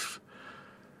motif.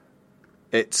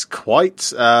 It's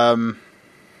quite...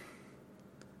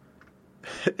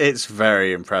 it's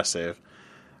very impressive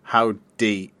how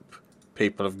deep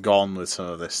people have gone with some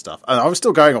of this stuff. And I'm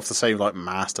still going off the same,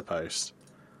 master post.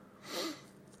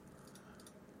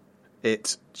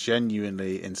 It's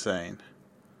genuinely insane.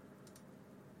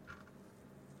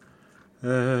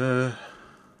 Right,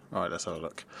 let's have a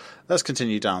look. Let's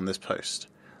continue down this post.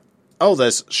 Oh,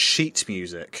 there's sheet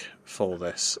music for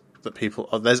this.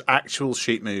 There's actual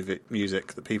sheet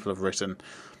music that people have written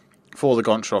for the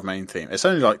Goncharov main theme. It's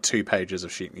only like 2 pages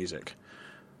of sheet music.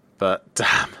 But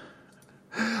damn.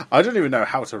 I don't even know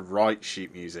how to write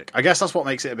sheet music. I guess that's what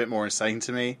makes it a bit more insane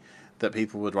to me, that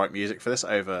people would write music for this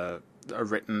over a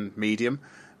written medium.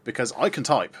 Because I can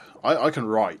type. I can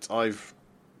write. I've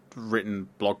written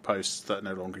blog posts that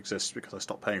no longer exist because I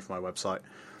stopped paying for my website.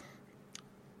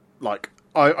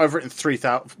 I've written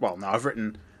 3,000... Well, no, I've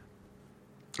written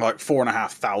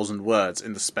 4,500 words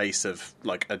in the space of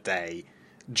a day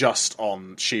just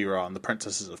on She-Ra and the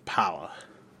Princesses of Power.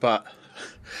 But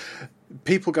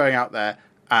people going out there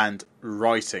and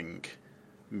writing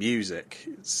music,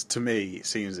 to me,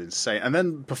 seems insane. And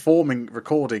then performing,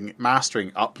 recording,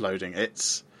 mastering, uploading,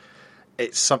 it's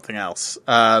something else.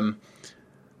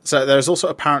 So there's also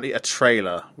apparently a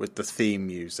trailer with the theme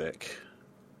music.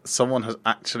 Someone has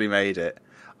actually made it.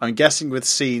 I'm guessing with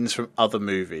scenes from other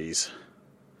movies.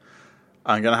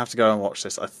 I'm going to have to go and watch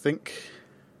this. I think...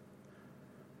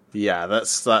 Yeah,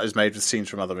 that is made with scenes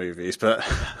from other movies, but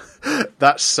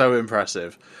that's so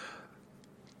impressive.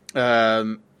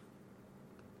 Okay,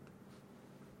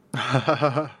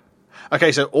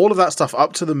 so all of that stuff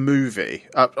up to the movie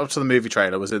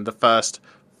trailer was in the first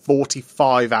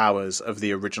 45 hours of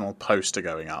the original poster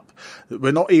going up.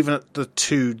 We're not even at the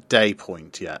 2-day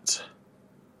point yet.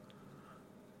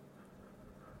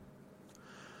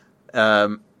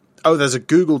 There's a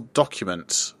Google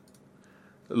document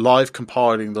live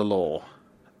compiling the lore.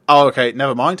 Oh, okay,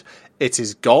 never mind. It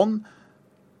is gone.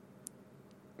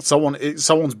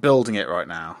 Someone's building it right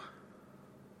now.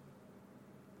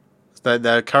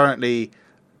 They're currently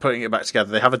putting it back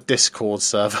together. They have a Discord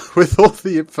server with all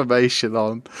the information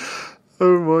on.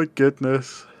 Oh my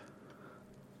goodness.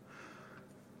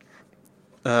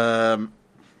 Okay,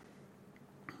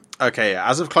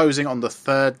 as of closing on the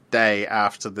 3rd day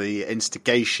after the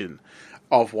instigation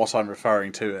of what I'm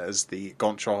referring to as the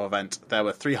Goncharov event, there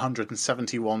were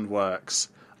 371 works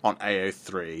on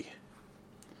AO3.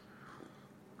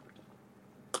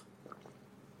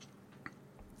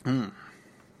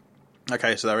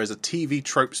 Okay, so there is a TV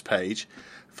tropes page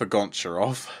for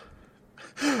Goncharov.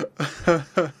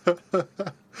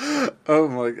 Oh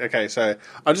my... Okay, so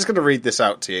I'm just going to read this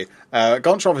out to you.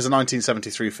 Goncharov is a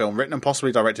 1973 film written and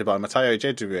possibly directed by Matteo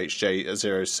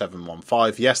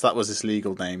JWHJ0715. Yes, that was his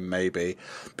legal name, maybe.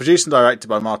 Produced and directed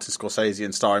by Martin Scorsese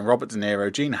and starring Robert De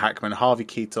Niro, Gene Hackman, Harvey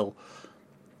Keitel,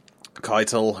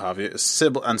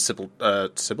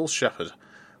 Sybil Shepherd,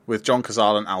 with John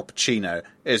Cazale and Al Pacino.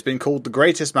 It has been called the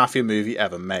greatest mafia movie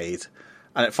ever made,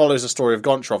 and it follows the story of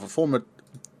Goncharov, a former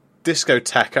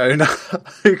discotheque owner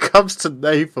who comes to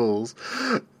Naples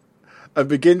and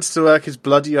begins to work his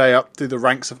bloody way up through the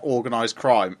ranks of organised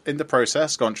crime. In the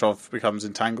process, Goncharov becomes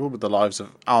entangled with the lives of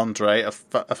Andre, a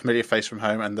familiar face from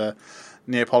home, and the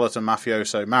Neapolitan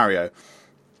mafioso Mario.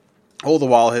 All the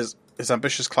while, his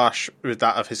ambitious clash with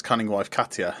that of his cunning wife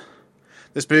Katia.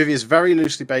 This movie is very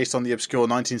loosely based on the obscure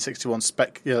 1961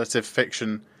 speculative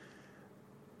fiction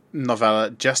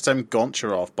novella Jestem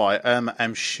Goncharov by Irma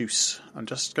M. Schuss. I'm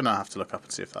just going to have to look up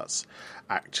and see if that's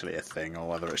actually a thing or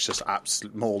whether it's just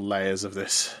more layers of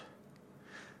this.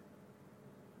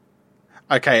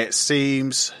 Okay, it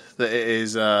seems that it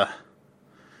is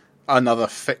another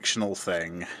fictional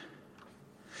thing,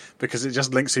 because it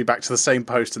just links me back to the same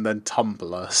post and then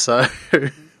Tumblr. So,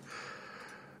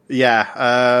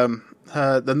 yeah.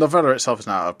 The novella itself is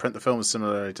now out of print. The film was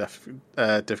similarly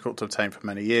difficult to obtain for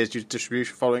many years due to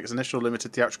distribution following its initial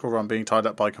limited theatrical run being tied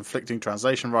up by conflicting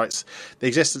translation rights, the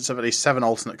existence of at least 7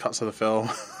 alternate cuts of the film,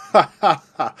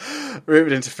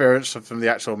 rumored interference from the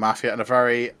actual mafia, and a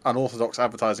very unorthodox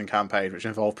advertising campaign which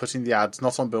involved putting the ads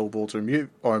not on billboards or in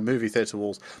movie theatre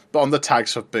walls, but on the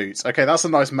tags for boots. Okay, that's a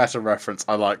nice meta reference.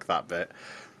 I like that bit.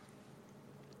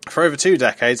 For over 2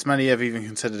 decades, many have even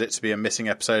considered it to be a missing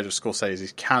episode of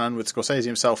Scorsese's canon, with Scorsese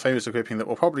himself famous for quipping that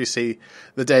we'll probably see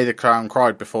the day the crown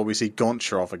cried before we see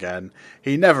Goncharov again.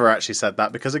 He never actually said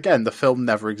that because, again, the film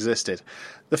never existed.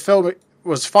 The film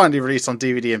was finally released on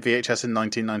DVD and VHS in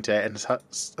 1998 and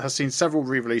has seen several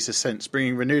re-releases since,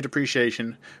 bringing renewed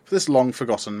appreciation for this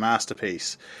long-forgotten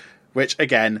masterpiece, which,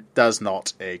 again, does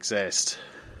not exist.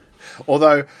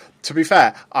 Although, to be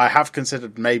fair, I have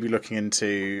considered maybe looking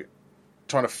into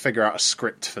trying to figure out a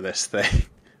script for this thing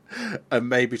and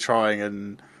maybe trying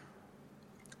and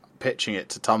pitching it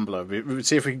to Tumblr. We would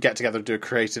see if we can get together and do a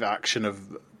creative action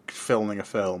of filming a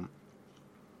film.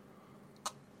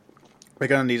 We're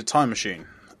going to need a time machine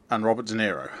and Robert De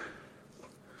Niro.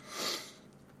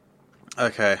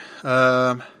 Okay.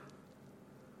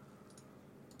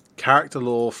 Character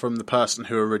lore from the person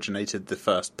who originated the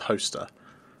first poster.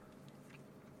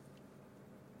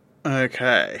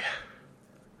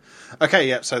 Okay,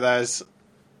 yeah, so there's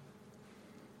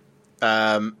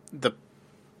the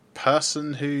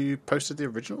person who posted the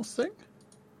original thing?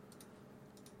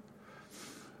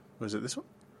 Was it this one?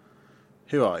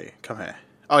 Who are you? Come here.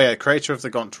 Oh yeah, creator of the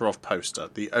Goncharov poster,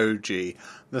 the OG,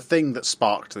 the thing that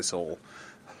sparked this all.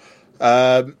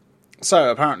 So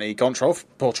apparently Goncharov,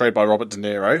 portrayed by Robert De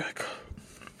Niro,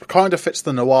 kind of fits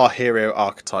the noir hero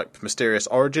archetype. Mysterious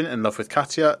origin, in love with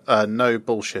Katia, no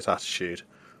bullshit attitude.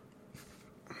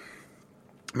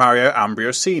 Mario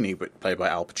Ambrosini, played by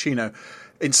Al Pacino,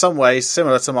 in some ways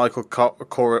similar to Michael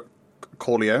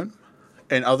Corleone,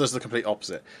 in others the complete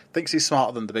opposite. Thinks he's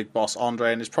smarter than the big boss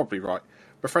Andre and is probably right.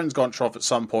 Befriends Goncharov at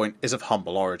some point, is of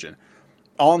humble origin.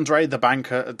 Andre the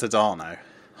banker at Dodano,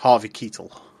 Harvey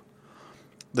Keitel.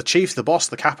 The chief, the boss,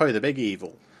 the capo, the big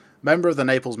evil. Member of the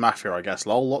Naples Mafia, I guess,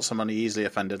 lol, lots of money, easily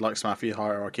offended, likes mafia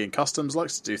hierarchy and customs,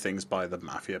 likes to do things by the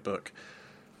mafia book.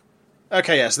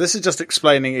 Okay, yes, this is just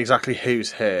explaining exactly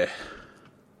who's here.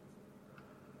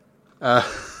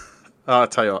 I'll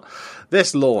tell you what,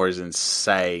 this lore is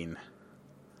insane.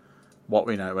 What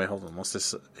we know, wait, hold on, what's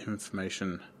this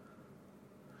information?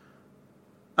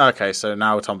 Okay, so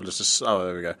now Tumblr's just, oh,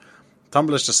 there we go.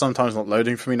 Tumblr's just sometimes not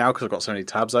loading for me now because I've got so many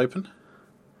tabs open.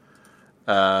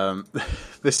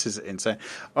 This is insane.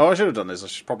 Oh, I should have done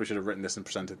this. Probably should have written this and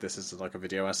presented this as like a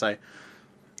video essay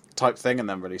type thing and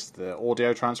then released the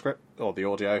audio transcript, or the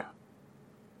audio.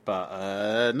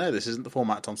 But, no, this isn't the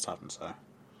format of Tom's Tavern, so.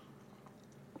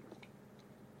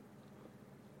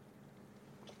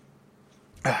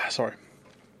 Sorry.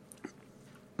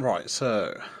 Right,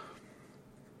 so.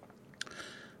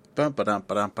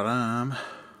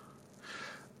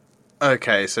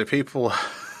 Okay, so people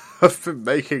have been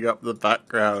making up the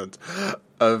background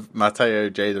of Matteo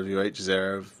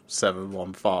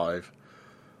JWH0715.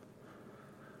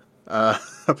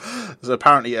 There's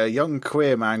apparently a young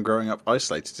queer man growing up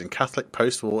isolated in Catholic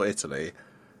post-war Italy.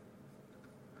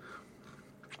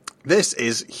 This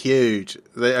is huge.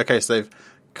 So they've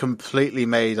completely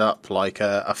made up like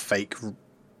a fake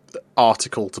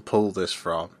article to pull this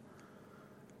from.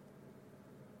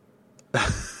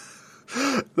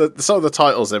 Some of the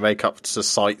titles they make up to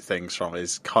cite things from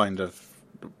is kind of,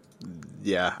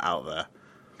 out there.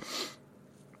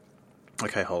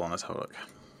 Okay, hold on, let's have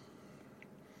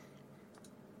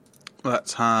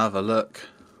a look.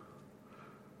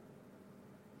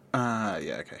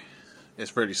 Okay.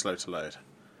 It's really slow to load.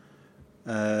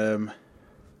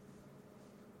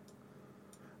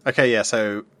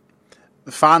 So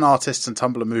fan artists and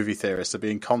Tumblr movie theorists are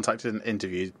being contacted and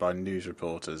interviewed by news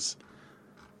reporters,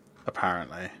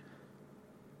 apparently.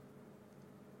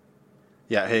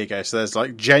 Yeah, here you go. So there's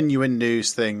like genuine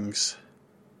news things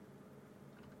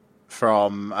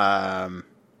from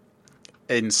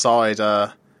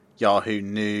Insider, Yahoo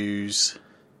News.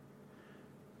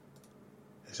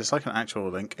 Is this like an actual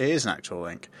link? It is an actual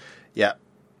link. Yeah.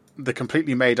 The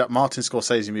completely made up Martin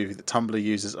Scorsese movie that Tumblr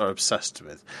users are obsessed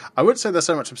with. I wouldn't say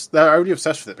they're only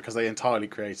obsessed with it because they entirely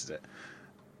created it.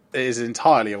 It is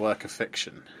entirely a work of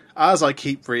fiction. As I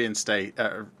keep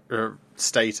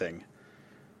stating,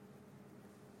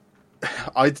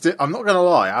 I'm not going to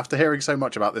lie, after hearing so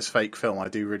much about this fake film, I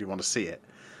do really want to see it.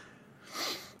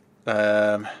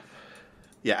 End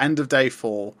of day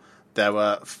 4, there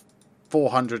were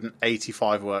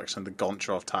 485 works on the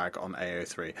Goncharov tag on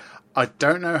AO3. I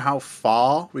don't know how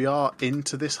far we are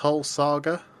into this whole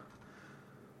saga.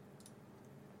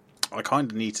 I kind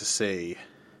of need to see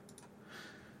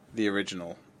the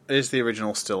original. Is the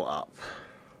original still up?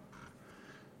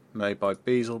 Made by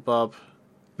Beelzebub.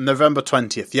 November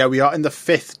 20th. Yeah, we are in the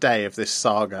 5th day of this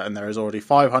saga, and there is already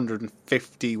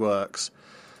 550 works.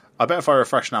 I bet if I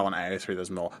refresh now on AO3, there's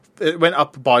more. It went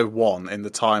up by 1 in the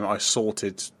time I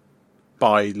sorted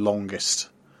by longest.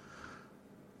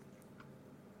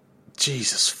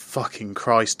 Jesus fucking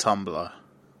Christ, Tumblr.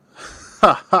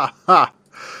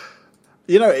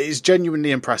 You know, it is genuinely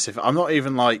impressive. I'm not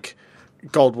even like,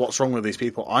 God, what's wrong with these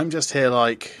people? I'm just here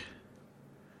like,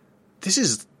 this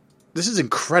is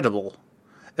incredible.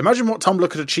 Imagine what Tumblr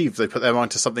could achieve if they put their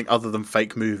mind to something other than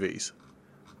fake movies.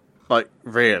 Like,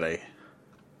 really.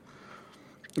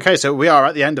 Okay, so we are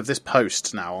at the end of this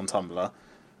post now on Tumblr,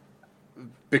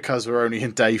 because we're only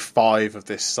in day 5 of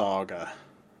this saga.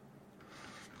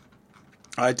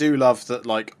 I do love that,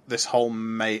 like, this whole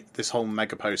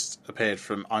mega post appeared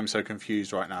from "I'm so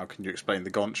confused right now, can you explain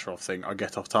the Goncharov thing? I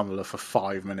get off Tumblr for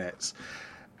 5 minutes."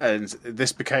 And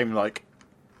this became, like,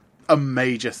 a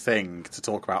major thing to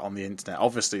talk about on the internet.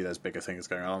 Obviously, there's bigger things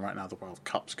going on right now. The World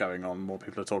Cup's going on. More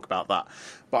people are talking about that.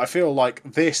 But I feel like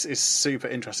this is super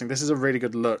interesting. This is a really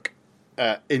good look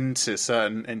into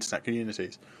certain internet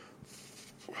communities.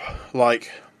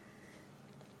 Like,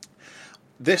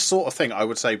 this sort of thing, I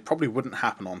would say, probably wouldn't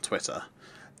happen on Twitter.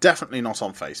 Definitely not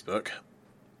on Facebook.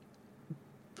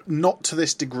 Not to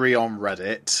this degree on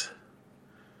Reddit.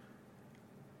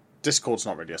 Discord's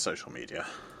not really a social media.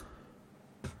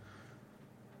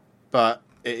 But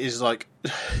it is, like,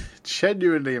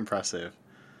 genuinely impressive.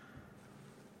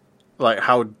 Like,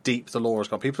 how deep the lore has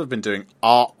gone. People have been doing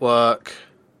artwork.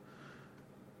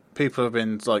 People have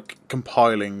been, like,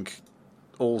 compiling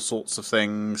all sorts of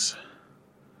things.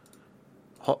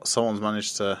 Someone's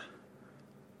managed to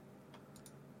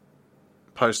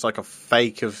post, like, a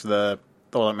fake of or,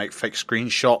 like, make fake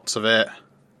screenshots of it.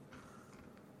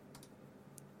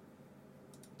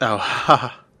 Oh,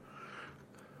 haha.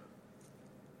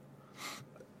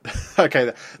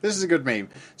 Okay, this is a good meme.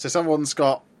 So someone's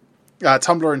got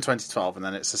Tumblr in 2012, and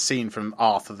then it's a scene from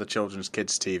Arthur, the Children's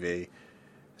Kids TV.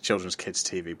 Children's Kids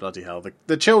TV, bloody hell.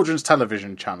 The Children's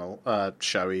Television Channel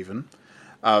show, even.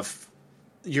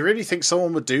 You really think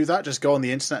someone would do that? Just go on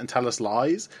the internet and tell us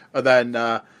lies? And then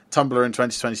Tumblr in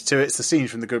 2022, it's the scene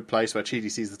from The Good Place where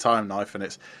Chidi sees the time knife,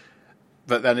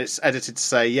 but then it's edited to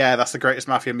say, yeah, that's the greatest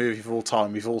mafia movie of all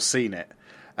time. We've all seen it.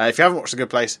 If you haven't watched The Good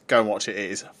Place, go and watch it.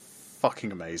 It is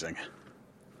fucking amazing.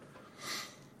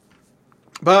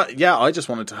 But yeah, I just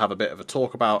wanted to have a bit of a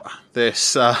talk about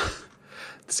this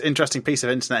this interesting piece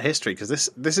of internet history, because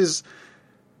this is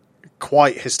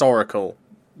quite historical.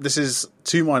 This is,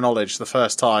 to my knowledge, the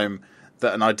first time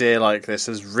that an idea like this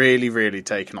has really, really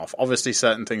taken off. Obviously,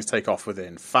 certain things take off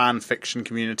within fan fiction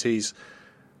communities,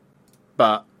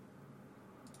 but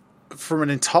for an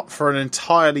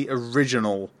entirely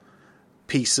original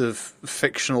piece of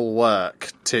fictional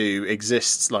work to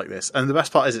exist like this. And the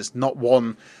best part is it's not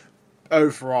one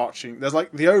overarching... There's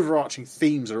like the overarching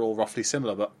themes are all roughly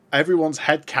similar, but everyone's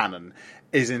headcanon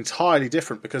is entirely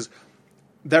different because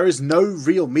there is no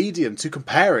real medium to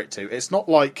compare it to. It's not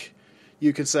like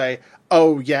you can say,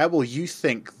 oh yeah, well you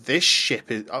think this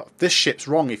ship's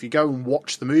wrong if you go and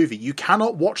watch the movie. You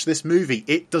cannot watch this movie.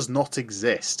 It does not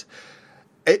exist.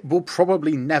 it will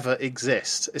probably never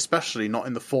exist, especially not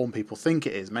in the form people think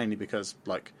it is, mainly because,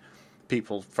 like,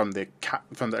 people from the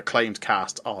acclaimed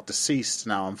cast are deceased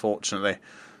now, unfortunately.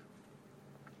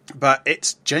 But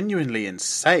it's genuinely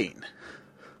insane.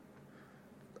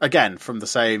 Again, from the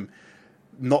same,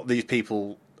 not these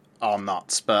people are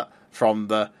nuts, but from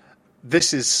the,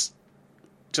 this is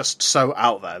just so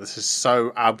out there, this is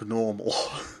so abnormal.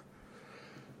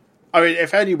 I mean,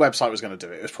 if any website was going to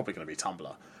do it, it was probably going to be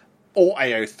Tumblr. Or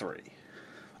AO3.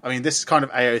 I mean, this is kind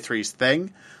of AO3's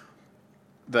thing.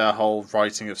 Their whole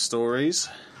writing of stories.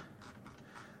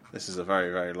 This is a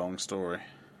very, very long story.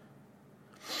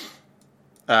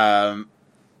 But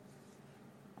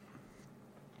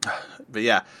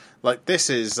yeah, like, this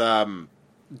is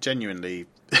genuinely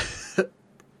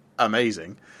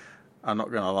amazing. I'm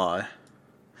not going to lie.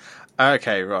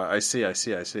 Okay, right, I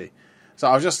see. So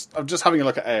I'm just having a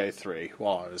look at AO3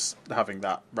 while I was having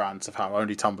that rant of how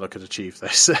only Tumblr could achieve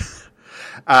this.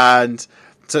 And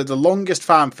so the longest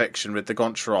fan fiction with the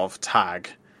Goncharov tag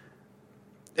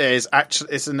is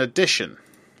actually, it's an addition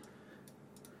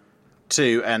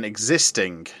to an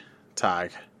existing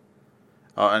tag,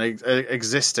 or an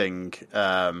existing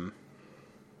fan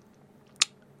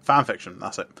fiction.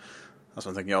 That's it. That's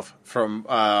what I'm thinking of. From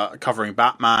covering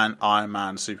Batman, Iron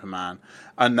Man, Superman,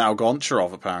 and now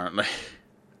Goncharov, apparently.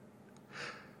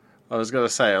 I was going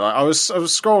to say, like, I was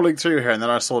scrolling through here, and then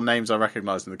I saw names I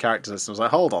recognised in the character list, and I was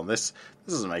like, hold on, this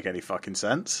doesn't make any fucking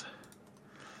sense.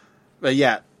 But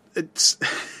yeah,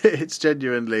 it's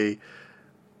genuinely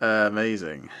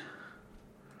amazing.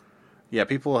 Yeah,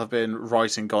 people have been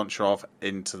writing Goncharov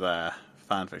into their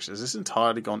fanfiction. Is this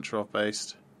entirely Goncharov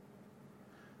based?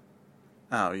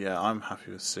 Oh yeah, I'm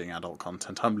happy with seeing adult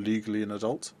content. I'm legally an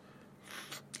adult.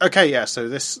 Okay, yeah, so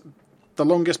the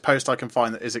longest post I can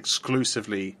find that is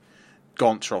exclusively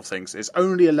Goncharov things is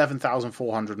only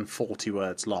 11,440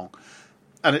 words long.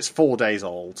 And it's 4 days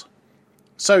old.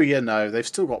 So, you know, they've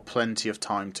still got plenty of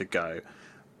time to go.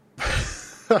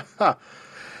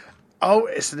 Oh,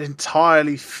 it's an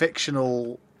entirely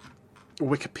fictional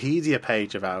Wikipedia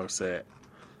page about it.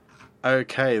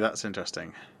 Okay, that's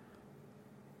interesting.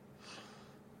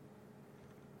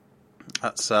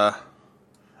 That's,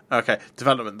 okay,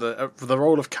 development. The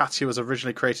role of Katya was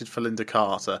originally created for Linda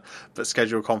Carter, but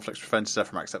schedule conflicts prevented her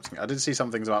from accepting it. I did see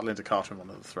some things about Linda Carter in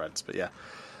one of the threads, but yeah.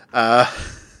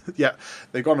 Yeah,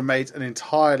 they've gone and made an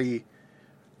entirely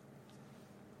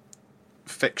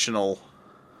fictional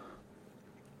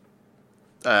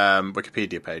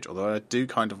Wikipedia page, although I do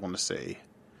kind of want to see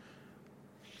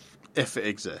if it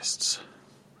exists.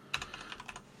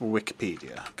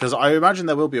 Wikipedia, because I imagine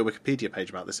there will be a Wikipedia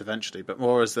page about this eventually, but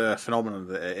more as the phenomenon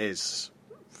that it is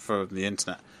for the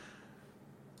internet.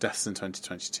 Deaths in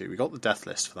 2022. We got the death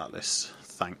list for that list.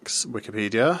 Thanks,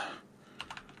 Wikipedia.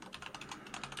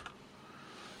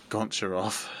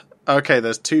 Goncharov. Okay,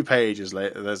 there's 2 pages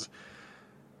later. There's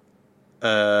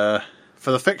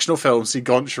for the fictional film, see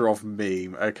Goncharov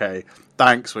meme. Okay,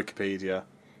 thanks, Wikipedia.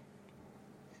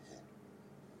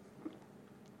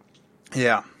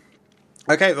 Yeah.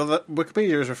 Okay, well,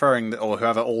 Wikipedia is referring, or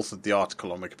whoever authored the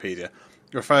article on Wikipedia,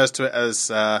 refers to it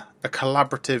as a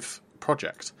collaborative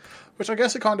project, which I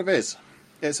guess it kind of is.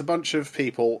 It's a bunch of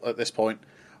people at this point.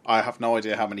 I have no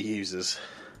idea how many users.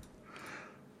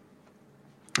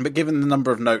 But given the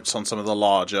number of notes on some of the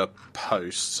larger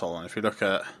posts, hold on, if you look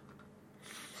at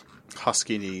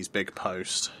Husky Knee's big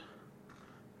post,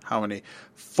 how many?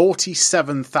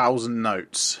 47,000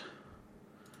 notes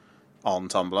on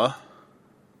Tumblr.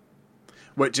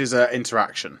 Which is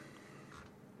interaction.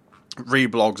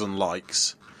 Reblogs and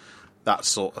likes. That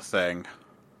sort of thing.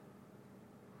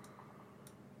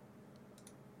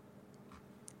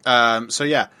 So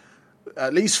yeah,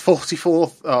 at least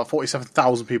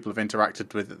 47,000 people have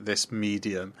interacted with this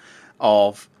medium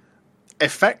of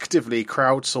effectively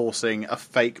crowdsourcing a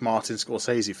fake Martin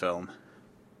Scorsese film.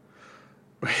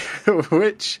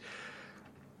 Which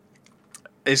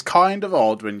is kind of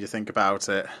odd when you think about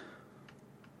it.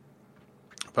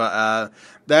 But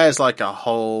there's like a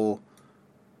whole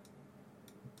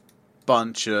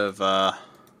bunch of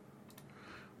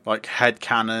like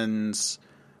headcanons,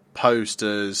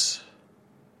 posters,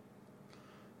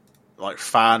 like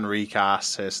fan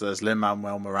recasts here. So there's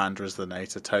Lin-Manuel Miranda as the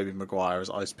Nater, Tobey Maguire as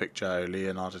Ice Pick Joe,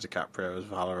 Leonardo DiCaprio as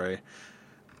Valerie,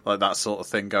 like that sort of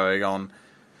thing going on.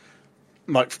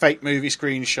 Like fake movie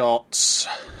screenshots,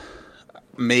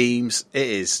 memes. It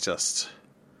is just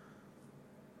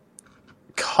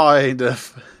kind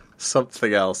of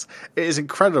something else. It is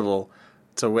incredible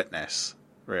to witness,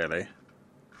 really.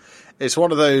 It's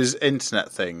one of those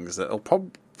internet things that will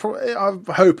I'm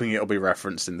hoping it'll be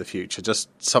referenced in the future, just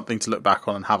something to look back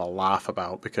on and have a laugh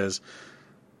about, because,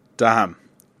 damn,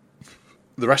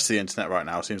 the rest of the internet right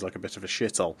now seems like a bit of a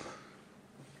shithole.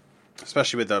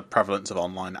 Especially with the prevalence of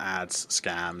online ads,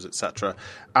 scams, etc.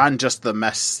 And just the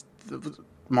mess.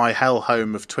 My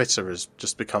hellhole of Twitter has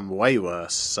just become way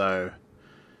worse. So,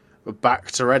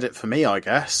 back to Reddit for me, I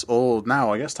guess. Or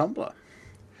now, I guess, Tumblr.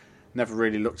 Never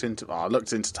really looked into... I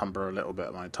looked into Tumblr a little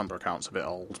bit. My Tumblr account's a bit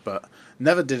old. But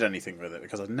never did anything with it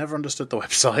because I never understood the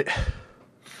website.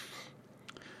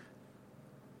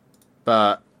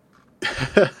 But,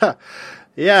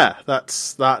 yeah,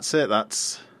 that's it.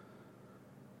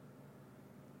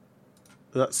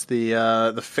 That's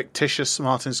the fictitious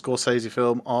Martin Scorsese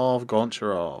film of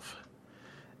Goncharov.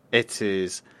 It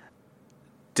is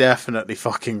definitely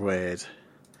fucking weird.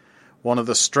 One of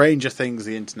the stranger things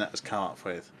the internet has come up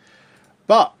with.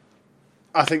 But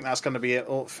I think that's going to be it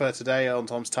for today on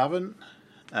Tom's Tavern.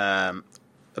 A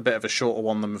bit of a shorter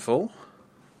one than before.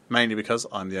 Mainly because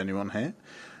I'm the only one here.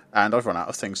 And I've run out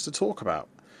of things to talk about.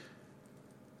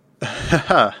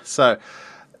 So...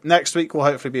 next week will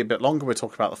hopefully be a bit longer. We'll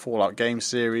talk about the Fallout game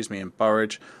series, me and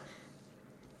Burridge.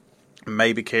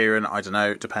 Maybe Kieran, I don't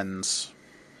know. It depends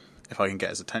if I can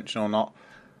get his attention or not.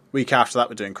 Week after that,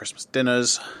 we're doing Christmas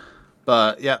dinners.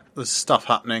 But, yeah, there's stuff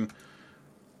happening.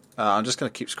 I'm just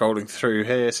going to keep scrolling through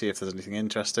here, see if there's anything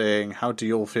interesting. How do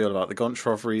you all feel about the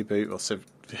Goncharov reboot?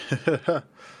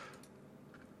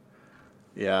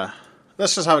 Yeah.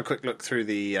 Let's just have a quick look through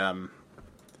the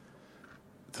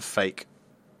fake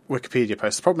Wikipedia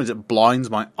post. The problem is it blinds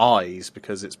my eyes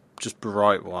because it's just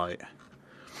bright white.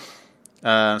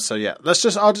 So yeah,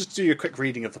 I'll just do a quick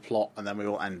reading of the plot and then we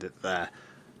will end it there.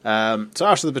 So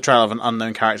after the betrayal of an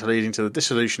unknown character leading to the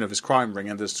dissolution of his crime ring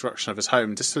and the destruction of his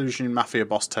home, disillusioned mafia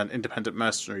boss turned independent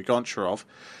mercenary Goncharov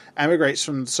emigrates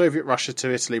from Soviet Russia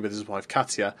to Italy with his wife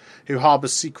Katya, who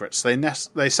harbours secrets.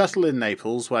 They settle in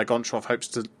Naples, where Goncharov hopes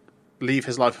to leave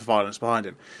his life of violence behind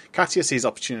him. Katya sees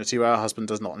opportunity where her husband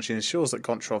does not, and she ensures that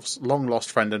Goncharov's long-lost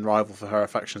friend and rival for her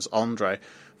affections, Andrei,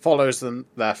 follows them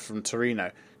there from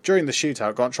Torino. During the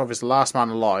shootout, Goncharov is the last man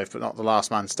alive, but not the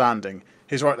last man standing.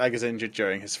 His right leg is injured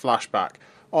during his flashback.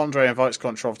 Andrei invites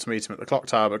Goncharov to meet him at the clock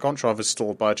tower, but Goncharov is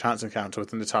stalled by a chance encounter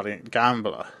with an Italian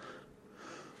gambler.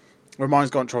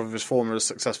 Reminds Goncharov of his former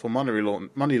successful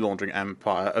money laundering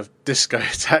empire of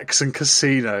discotheques and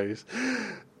casinos.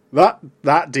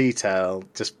 That detail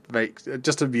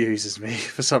just amuses me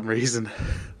for some reason.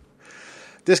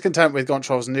 Discontent with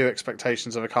Goncharov's new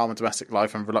expectations of a calmer domestic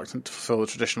life and reluctant to fulfill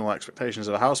the traditional expectations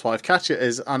of a housewife, Katya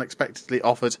is unexpectedly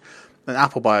offered an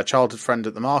apple by a childhood friend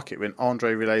at the market when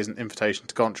Andrei relays an invitation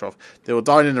to Goncharov. They will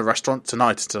dine in a restaurant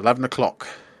tonight at 11 o'clock.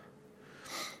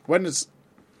 When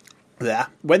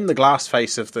the glass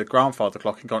face of the grandfather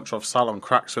clock in Goncharov's salon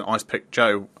cracks when Ice Pick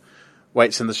Joe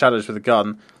waits in the shadows with a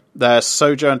gun, their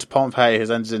sojourn to Pompeii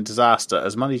has ended in disaster.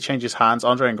 As money changes hands,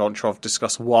 Andrei and Goncharov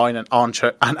discuss wine and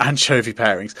anchovy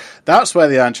pairings. That's where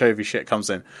the anchovy shit comes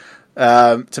in.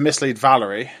 To mislead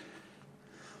Valerie,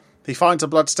 he finds a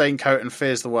bloodstained coat and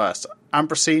fears the worst.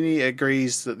 Ambrosini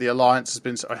agrees that the alliance has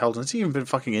been... Hold on, has he even been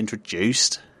fucking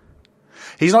introduced?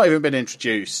 He's not even been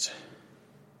introduced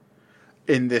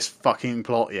in this fucking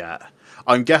plot yet.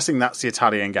 I'm guessing that's the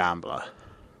Italian gambler.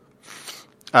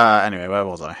 Anyway, where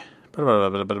was I?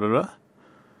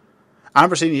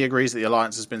 Ambrosini agrees that the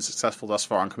alliance has been successful thus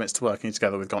far and commits to working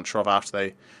together with Goncharov after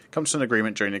they come to an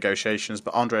agreement during negotiations,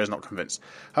 but Andrei is not convinced.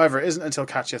 However, it isn't until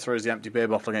Katya throws the empty beer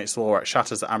bottle against the wall where it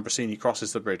shatters that Ambrosini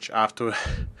crosses the bridge after...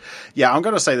 Yeah, I'm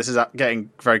going to say this is getting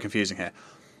very confusing here.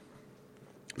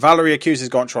 Valerie accuses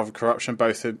Goncharov of corruption,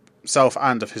 both himself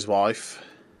and of his wife.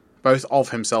 Both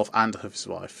of himself and of his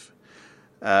wife.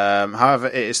 However,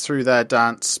 it is through their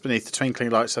dance beneath the twinkling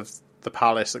lights of the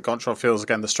palace that Goncharov feels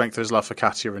again the strength of his love for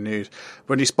Katya renewed.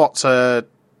 When he spots her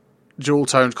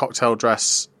jewel-toned cocktail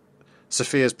dress,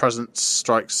 Sophia's presence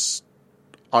strikes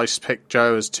Ice Pick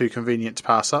Joe as too convenient to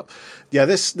pass up. Yeah,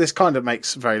 this kind of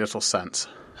makes very little sense.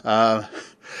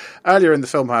 Earlier in the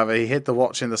film, however, he hid the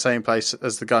watch in the same place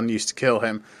as the gun used to kill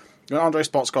him. When Andrei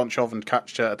spots Goncharov and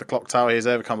Katya at the clock tower, he is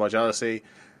overcome by jealousy.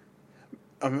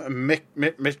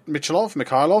 Mikhailov?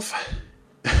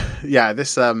 Yeah,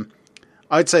 this...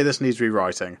 I'd say this needs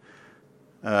rewriting.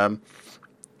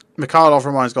 Mikhailov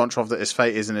reminds Goncharov that his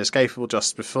fate is inescapable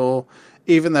just before.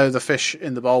 Even though the fish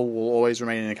in the bowl will always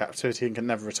remain in captivity and can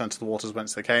never return to the waters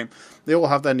whence they came, they all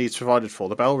have their needs provided for.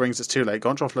 The bell rings, it's too late.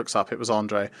 Goncharov looks up, it was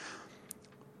Andrei.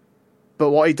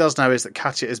 But what he does know is that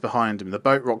Katya is behind him. The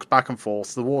boat rocks back and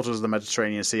forth. The waters of the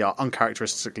Mediterranean Sea are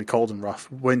uncharacteristically cold and rough.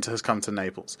 Winter has come to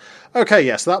Naples. Okay,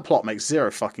 yes, that plot makes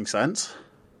zero fucking sense.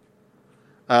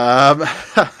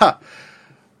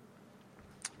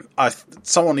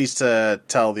 someone needs to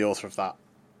tell the author of that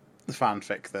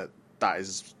fanfic that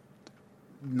is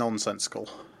nonsensical.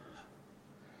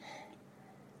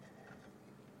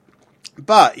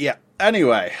 But yeah,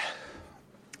 anyway,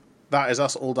 that is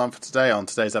us all done for today on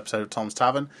today's episode of Tom's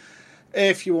Tavern.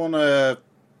 If you want to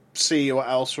see what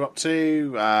else we're up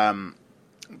to,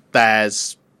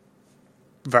 there's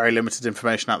very limited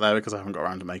information out there because I haven't got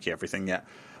around to making everything yet.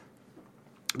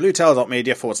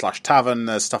 bluetail.media/tavern,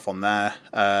 there's stuff on there.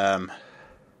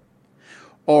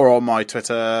 Or on my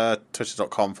Twitter,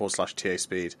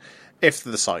 twitter.com/TASpeed, if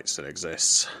the site still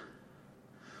exists.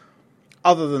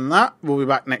 Other than that, we'll be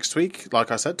back next week, like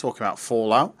I said, talking about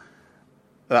Fallout.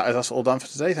 That is us all done for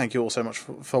today. Thank you all so much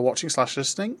for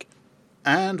watching/listening,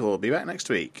 and we'll be back next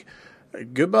week.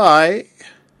 Goodbye.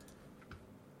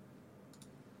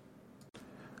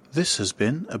 This has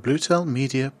been a Bluetail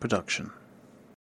Media production.